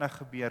Magdalena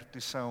gebeur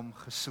toe sy hom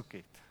gesoek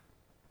het.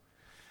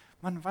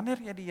 Man, wanneer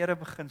jy die Here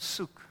begin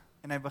soek,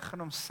 en hy begin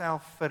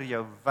homself vir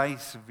jou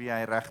wys wie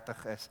hy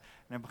regtig is,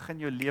 en hy begin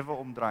jou lewe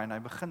omdraai, en hy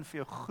begin vir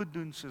jou goed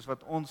doen, soos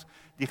wat ons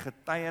die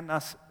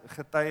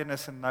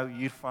getuienisse nou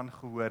hiervan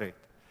gehoor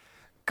het,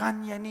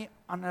 kan jy nie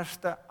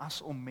anderste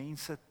as om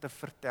mense te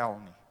vertel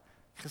nie.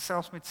 Ek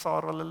gesels met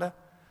Sarah hulle,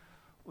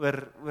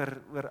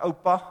 oor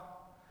oupa,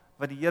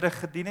 wat die Here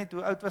gedien het.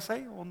 Hoe oud was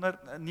hy?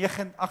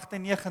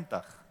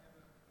 98,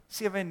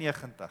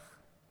 97.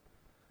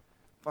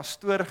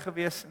 Pastoor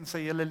gewees in sy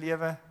hele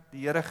lewe,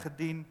 die Here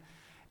gedien,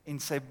 en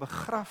sy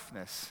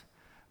begrafnis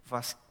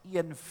was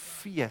een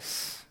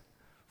fees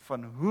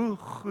van hoe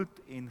goed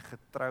en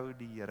getrou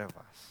die Here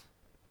was.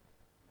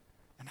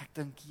 En ek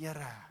dink,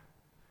 Here,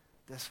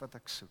 dis wat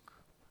ek soek.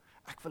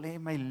 Ek wil hê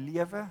my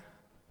lewe,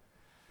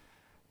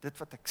 dit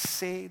wat ek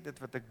sê, dit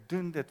wat ek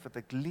doen, dit wat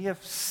ek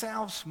leef,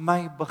 selfs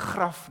my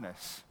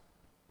begrafnis,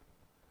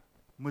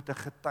 moet 'n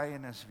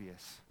getuienis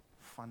wees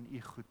van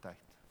u goedheid,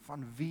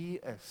 van wie u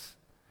is.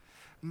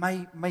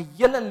 My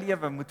hele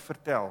lewe moet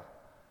vertel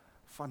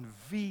van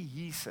wie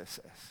Jesus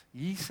is.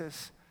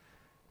 Jesus,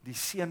 die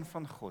Seun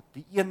van God,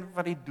 die een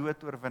wat die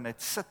dood oorwin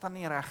het, sit aan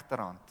die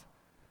regterhand,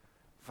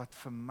 wat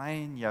vir my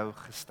en jou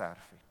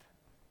gesterf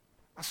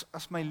het.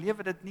 As my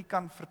lewe dit nie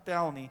kan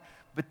vertel nie,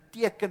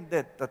 beteken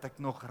dit dat ek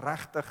nog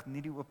regtig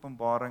nie die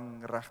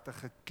openbaring regtig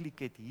geklik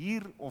het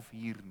hier of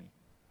hier nie.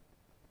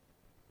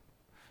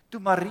 Toe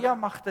Maria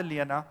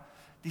Magdalena,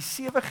 die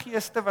 7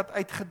 geeste wat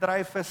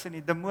uitgedryf is en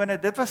die demone,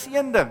 dit was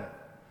een ding.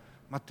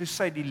 Maar toe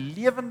sy die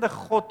lewende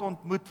God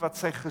ontmoet wat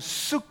sy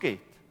gesoek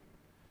het,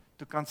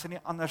 toe kan sy nie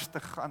anders te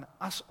gaan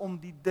as om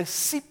die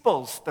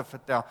disippels te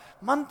vertel.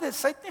 Man,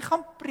 sy het nie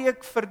gaan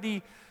preek vir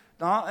die,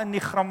 daar in die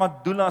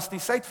Grammadulas nie,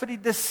 sy het vir die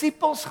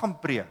disippels gaan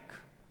preek.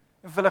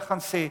 En vir hulle gaan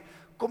sê,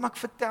 kom ek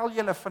vertel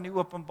julle van die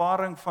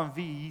openbaring van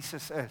wie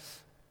Jesus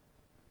is.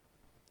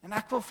 En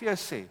ek wil vir jou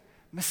sê,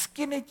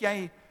 miskien het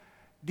jy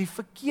die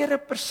verkeerde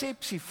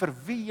persepsie vir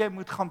wie jy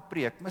moet gaan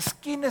preek.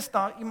 Miskien is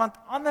daar iemand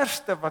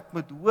anderste wat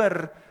moet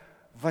hoor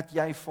wat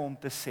jy vir hom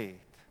te sê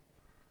het.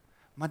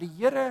 Maar die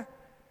Here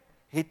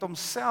het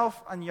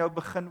homself aan jou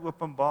begin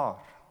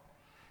openbaar.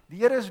 Die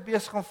Here is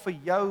besig om vir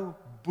jou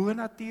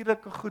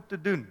bonatuurlike goed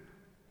te doen,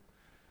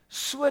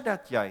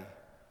 sodat jy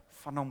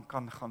van hom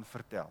kan gaan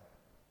vertel.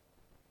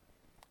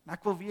 En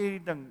ek wil weer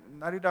hierdie ding,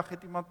 na die dag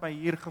het iemand my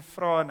hier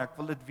gevra en ek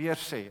wil dit weer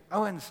sê.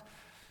 Ouens,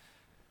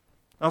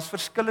 daar's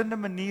verskillende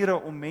maniere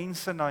om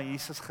mense na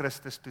Jesus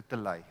Christus toe te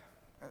lei.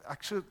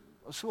 Ek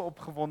so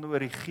opgewonde oor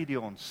die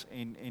Gideons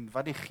en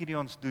wat die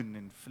Gideons doen.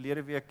 En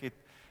verlede week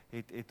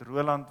het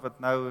Roland wat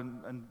nou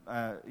in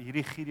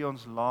hierdie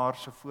Gideons laar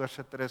se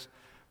voorsitter is,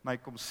 my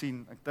kom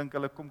sien. Ek dink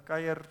hulle kom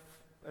kuier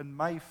in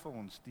Mei vir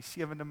ons, die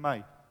 7de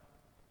Mei.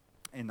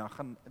 En dan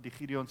gaan die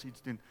Gideons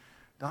iets doen.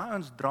 Daai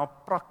ons dra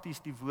prakties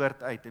die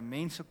woord uit en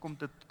mense kom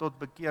tot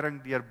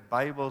bekering deur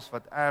Bybels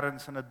wat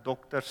eers in 'n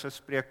dokter se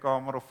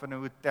spreekkamer of in 'n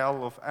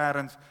hotel of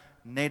eers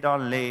net daar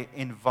lê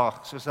en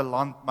wag, soos 'n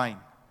landmyn.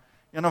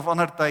 Een of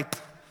ander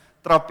tyd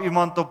trap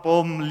iemand op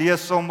hom,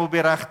 lees hom op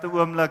die regte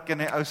oomblik en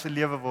die ou se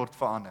lewe word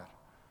verander.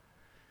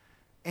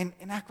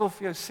 En ek wil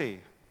vir jou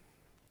sê,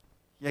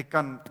 jy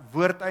kan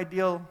woord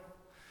uitdeel,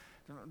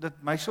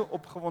 dit my so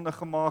opgewonde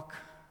gemaak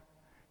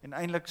en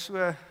eintlik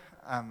so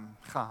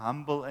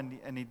gehumble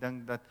in die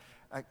ding dat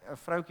 'n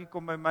vroutjie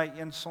kom by my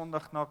een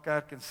Sondag na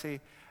kerk en sê,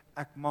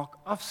 ek maak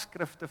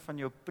afskrifte van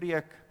jou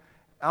preek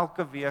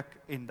elke week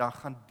en dan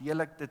gaan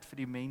deel ek dit vir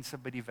die mense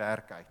by die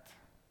werk uit.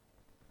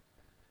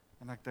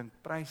 En ek dink,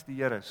 prys die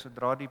Here,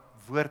 sodra die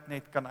woord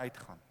net kan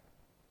uitgaan.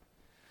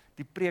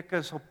 Die preke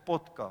is op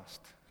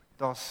podcast.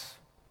 Daar's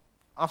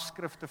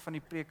afskrifte van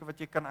die preke wat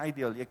jy kan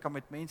uitdeel. Jy kan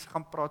met mense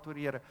gaan praat oor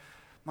die Here.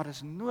 Maar dit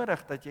is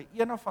nodig dat jy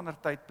een of ander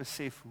tyd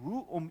besef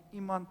hoe om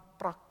iemand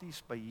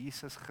prakties by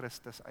Jesus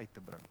Christus uit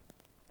te bring.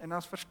 En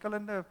daar's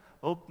verskillende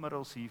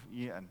hulpmiddels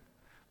hierin.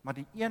 Maar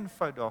die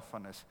eenvoud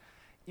daarvan is,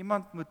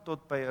 iemand moet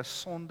tot by 'n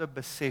sonde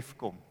besef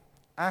kom.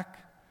 Ek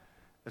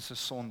is 'n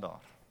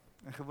sondaar.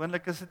 En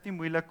gewoonlik is dit nie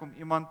moeilik om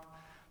iemand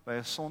by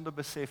 'n sonde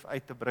besef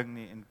uit te bring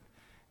nie en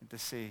te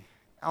sê,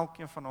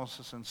 elkeen van ons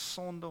is in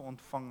sonde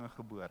ontvang en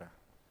gebore.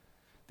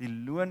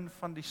 Die loon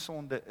van die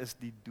sonde is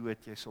die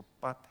dood, jy's op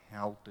pad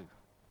hel toe.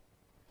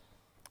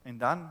 En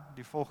dan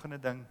die volgende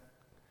ding,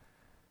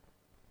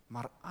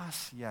 maar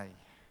as jy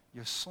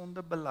jou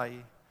sonde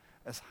bely,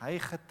 is hy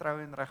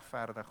getrou en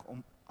regverdig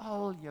om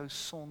al jou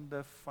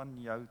sonde van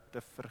jou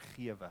te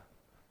vergewe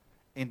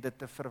en dit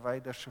te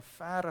verwyder so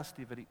ver as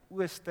die wat die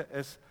ooste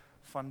is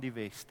van die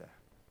weste.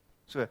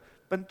 So,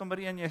 punt nommer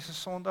 1, jy is 'n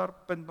sondaar.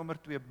 Punt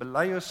nommer 2,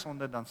 bely jou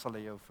sonde, dan sal hy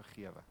jou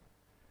vergewe.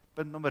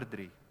 Punt nommer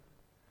 3,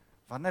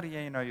 wanneer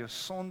jy nou jou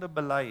sonde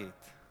bely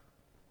het,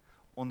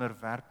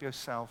 onderwerp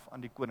jouself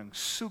aan die koning.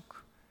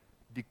 Soek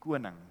die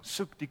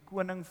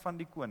koning van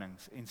die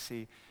konings en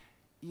sê,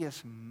 U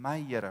is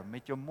my Here,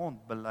 met jou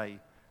mond bely,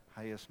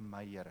 hy is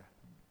my Here.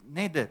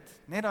 Net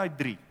dit, net daai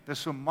 3, dit is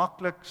so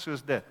maklik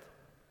soos dit.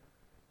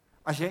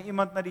 As jy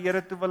iemand na die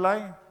Here toe wil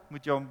lei,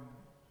 moet jy hom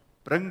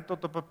bring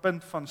tot op 'n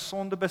punt van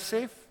sonde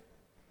besef,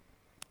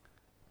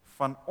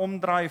 van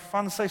omdraai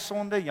van sy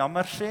sonde,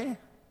 jammer sê,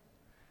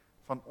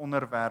 van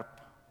onderwerp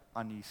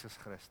aan Jesus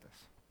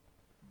Christus.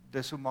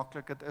 Dis hoe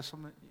maklik dit is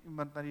om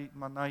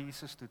iemand na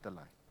Jesus toe te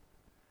lei.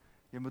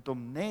 Jy moet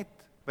hom net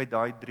by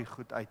daai 3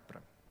 goed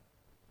uitbring.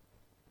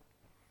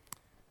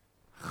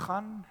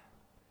 Gaan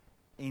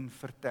en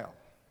vertel.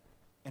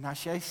 En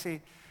as jy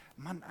sê,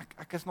 man,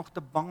 ek is nog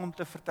te bang om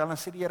te vertel, en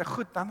sê die Here,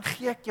 goed, dan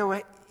gee ek jou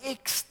 'n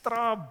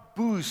extra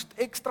boost,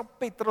 extra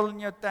petrol in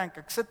jou tank,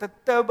 ek sit 'n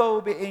turbo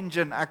op die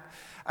engine,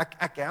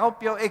 ek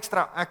help jou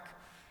extra, ek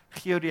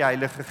gee jou die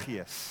Heilige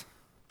Gees.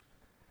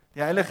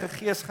 Die Heilige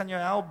Gees gaan jou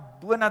help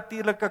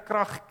bonatuurlike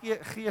krag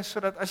gee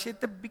sodat as jy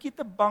 'n bietjie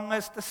te bang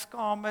is, te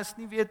skaam is,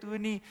 nie weet hoe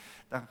nie,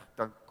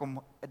 dan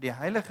kom die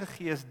Heilige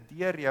Gees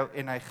deur jou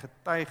en hy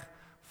getuig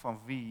van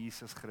wie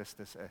Jesus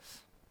Christus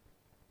is.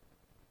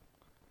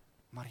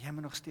 Maar jy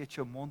moet nog steeds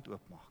jou mond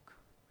oopmaak.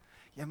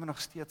 Jy moet nog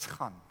steeds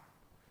gaan.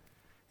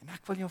 En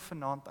ek wil jou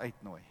vanaand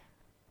uitnooi.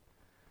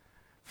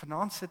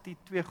 Vanaand sit hier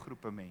 2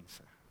 groepe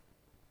mense.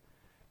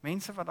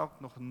 Mense wat dalk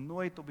nog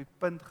nooit op die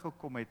punt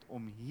gekom het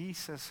om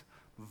Jesus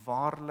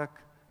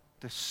waarlik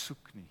te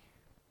soek nie.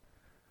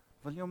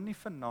 Wil jy hom nie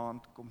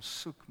vanaand kom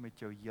soek met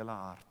jou hele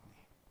hart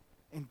nie.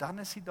 En dan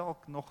is hy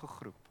dalk nog 'n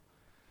groep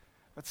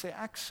wat sê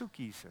ek soek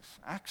Jesus.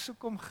 Ek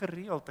soek hom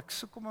gereeld. Ek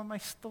soek hom in my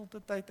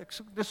stilte tyd.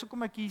 Dis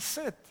hoekom ek hier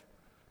sit.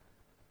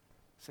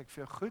 Sê ek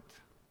vir jou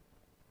goed?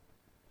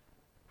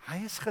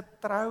 Hy is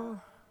getrou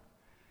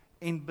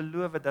en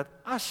beloof dat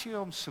as jy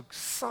hom soek,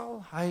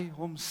 sal hy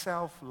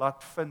homself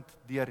laat vind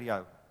deur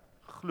jou.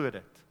 Glo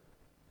dit.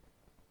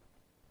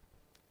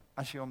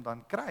 As jy hom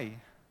dan kry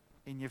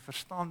en jy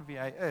verstaan wie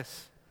hy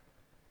is,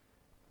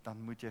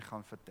 dan moet jy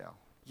gaan vertel.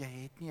 Jy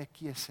het nie 'n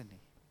keuse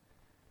nie.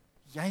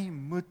 Jy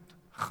moet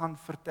gaan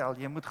vertel.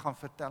 Jy moet gaan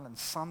vertel in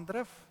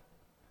Sandrift.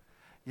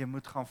 Jy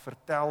moet gaan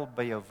vertel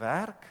by jou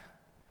werk.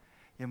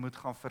 Jy moet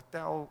gaan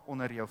vertel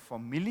onder jou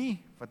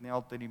familie, wat nie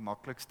altyd die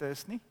maklikste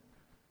is nie.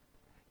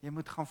 Jy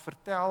moet gaan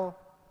vertel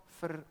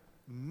vir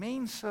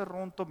mense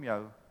rondom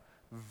jou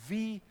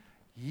wie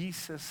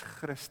Jesus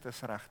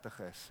Christus regtig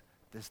is.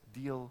 Dis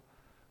deel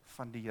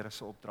van die Here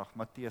se opdrag,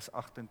 Matteus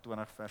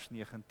 28 vers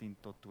 19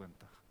 tot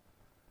 20.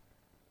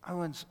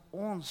 Ouens,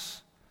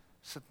 ons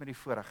sit met die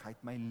voorreg, hy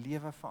het my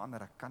lewe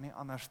verander. Ek kan nie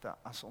anderste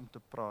as om te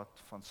praat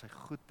van sy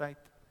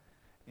goedheid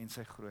en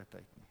sy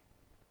grootheid nie.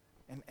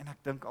 En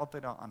ek dink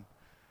altyd daaraan,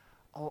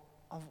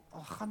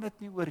 al gaan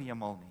dit nie oor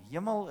hemel nie.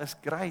 Hemel is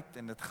great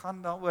en dit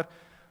gaan daaroor,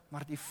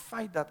 maar die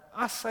feit dat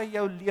as hy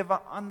jou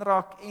lewe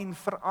aanraak en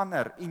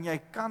verander, en jy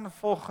kan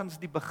volgens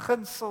die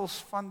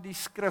beginsels van die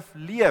skrif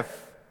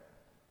leef,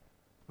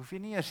 hoef jy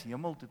nie eers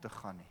hemel toe te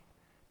gaan nie.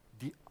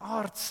 Die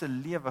aardse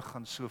lewe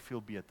gaan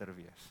soveel beter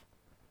wees,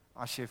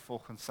 as jy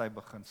volgens sy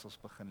beginsels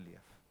begin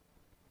leef.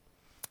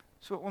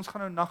 So ons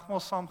gaan nou nagmaal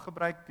saam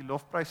gebruik, die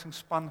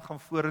lofprysingsspan gaan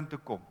vorentoe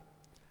kom.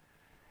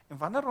 En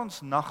wanneer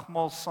ons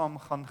nagmaal saam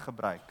gaan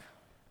gebruik,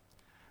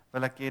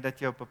 wil ek hê dat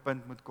jy op 'n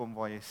punt moet kom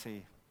waar jy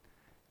sê,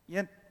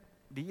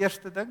 die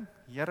eerste ding,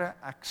 Here,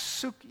 ek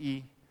soek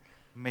U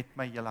met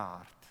my hele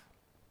hart.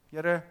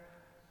 Here,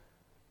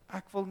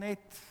 ek wil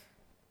net,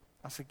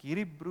 as ek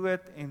hierdie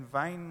brood en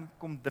wyn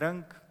kom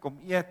drink, kom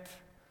eet,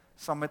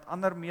 saam met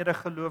ander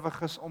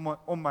medegelowiges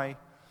om my,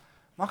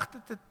 mag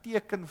dit 'n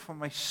teken van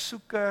my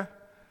soeke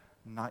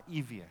na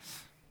U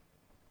wees.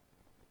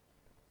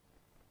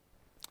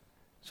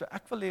 So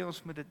ek wil hê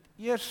ons moet dit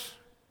eers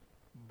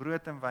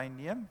brood en wyn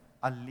neem,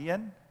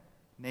 alleen,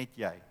 net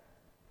jy.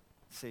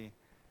 Sê,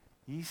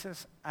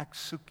 Jesus, ek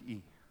soek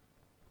U.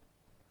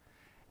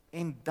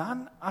 En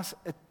dan as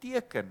 'n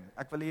teken,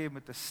 ek wil hê jy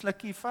moet 'n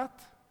slukkie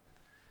vat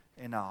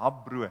en 'n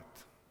hap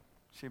brood.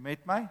 Is jy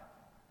met my?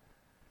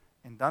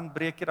 En dan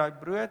breek jy daai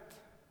brood,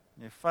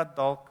 jy vat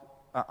dalk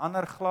 'n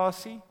ander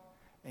glasie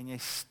en jy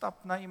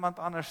stap na iemand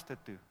anders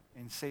toe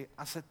en sê,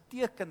 as 'n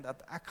teken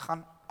dat ek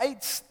gaan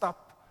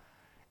uitstap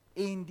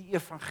en die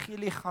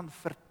evangelie gaan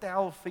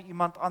vertel vir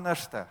iemand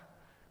anderste,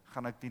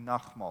 gaan ek die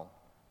nagmaal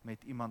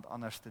met iemand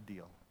anderste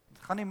deel.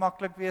 Dit gaan nie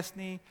maklik wees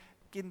nie,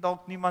 ken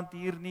dalk niemand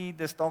hier nie,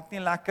 dis dalk nie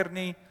lekker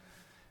nie.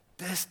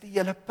 Dis die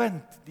hele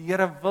punt. Die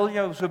Here wil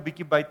jou so 'n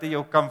bietjie buite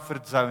jou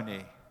comfort zone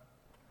hê.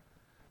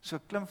 So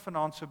klim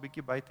vanaand so 'n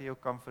bietjie buite jou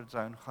comfort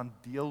zone, gaan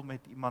deel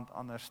met iemand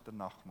anders te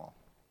nagmaal.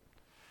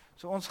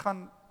 So ons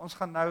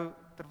gaan nou,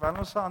 terwyl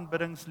ons 'n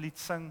aanbiddingslied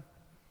sing,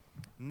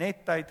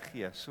 net tyd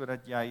gee,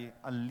 sodat jy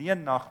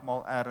alleen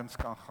nagmaal elders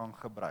kan gaan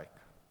gebruik.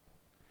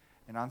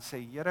 En dan sê,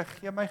 Here,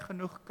 gee my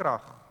genoeg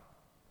krag,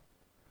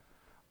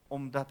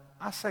 omdat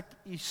as ek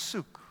U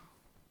soek,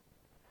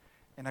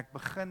 en ek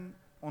begin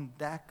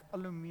ontdek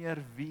al hoe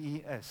meer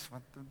wie U is,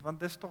 want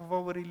dis tog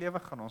waaroor die lewe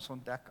gaan, ons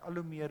ontdek al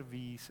hoe meer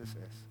wie Jesus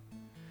is.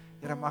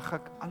 Here, mag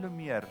ek al hoe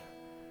meer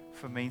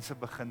vir mense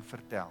begin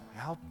vertel.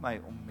 Help my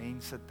om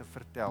mense te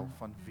vertel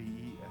van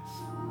wie U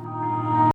is.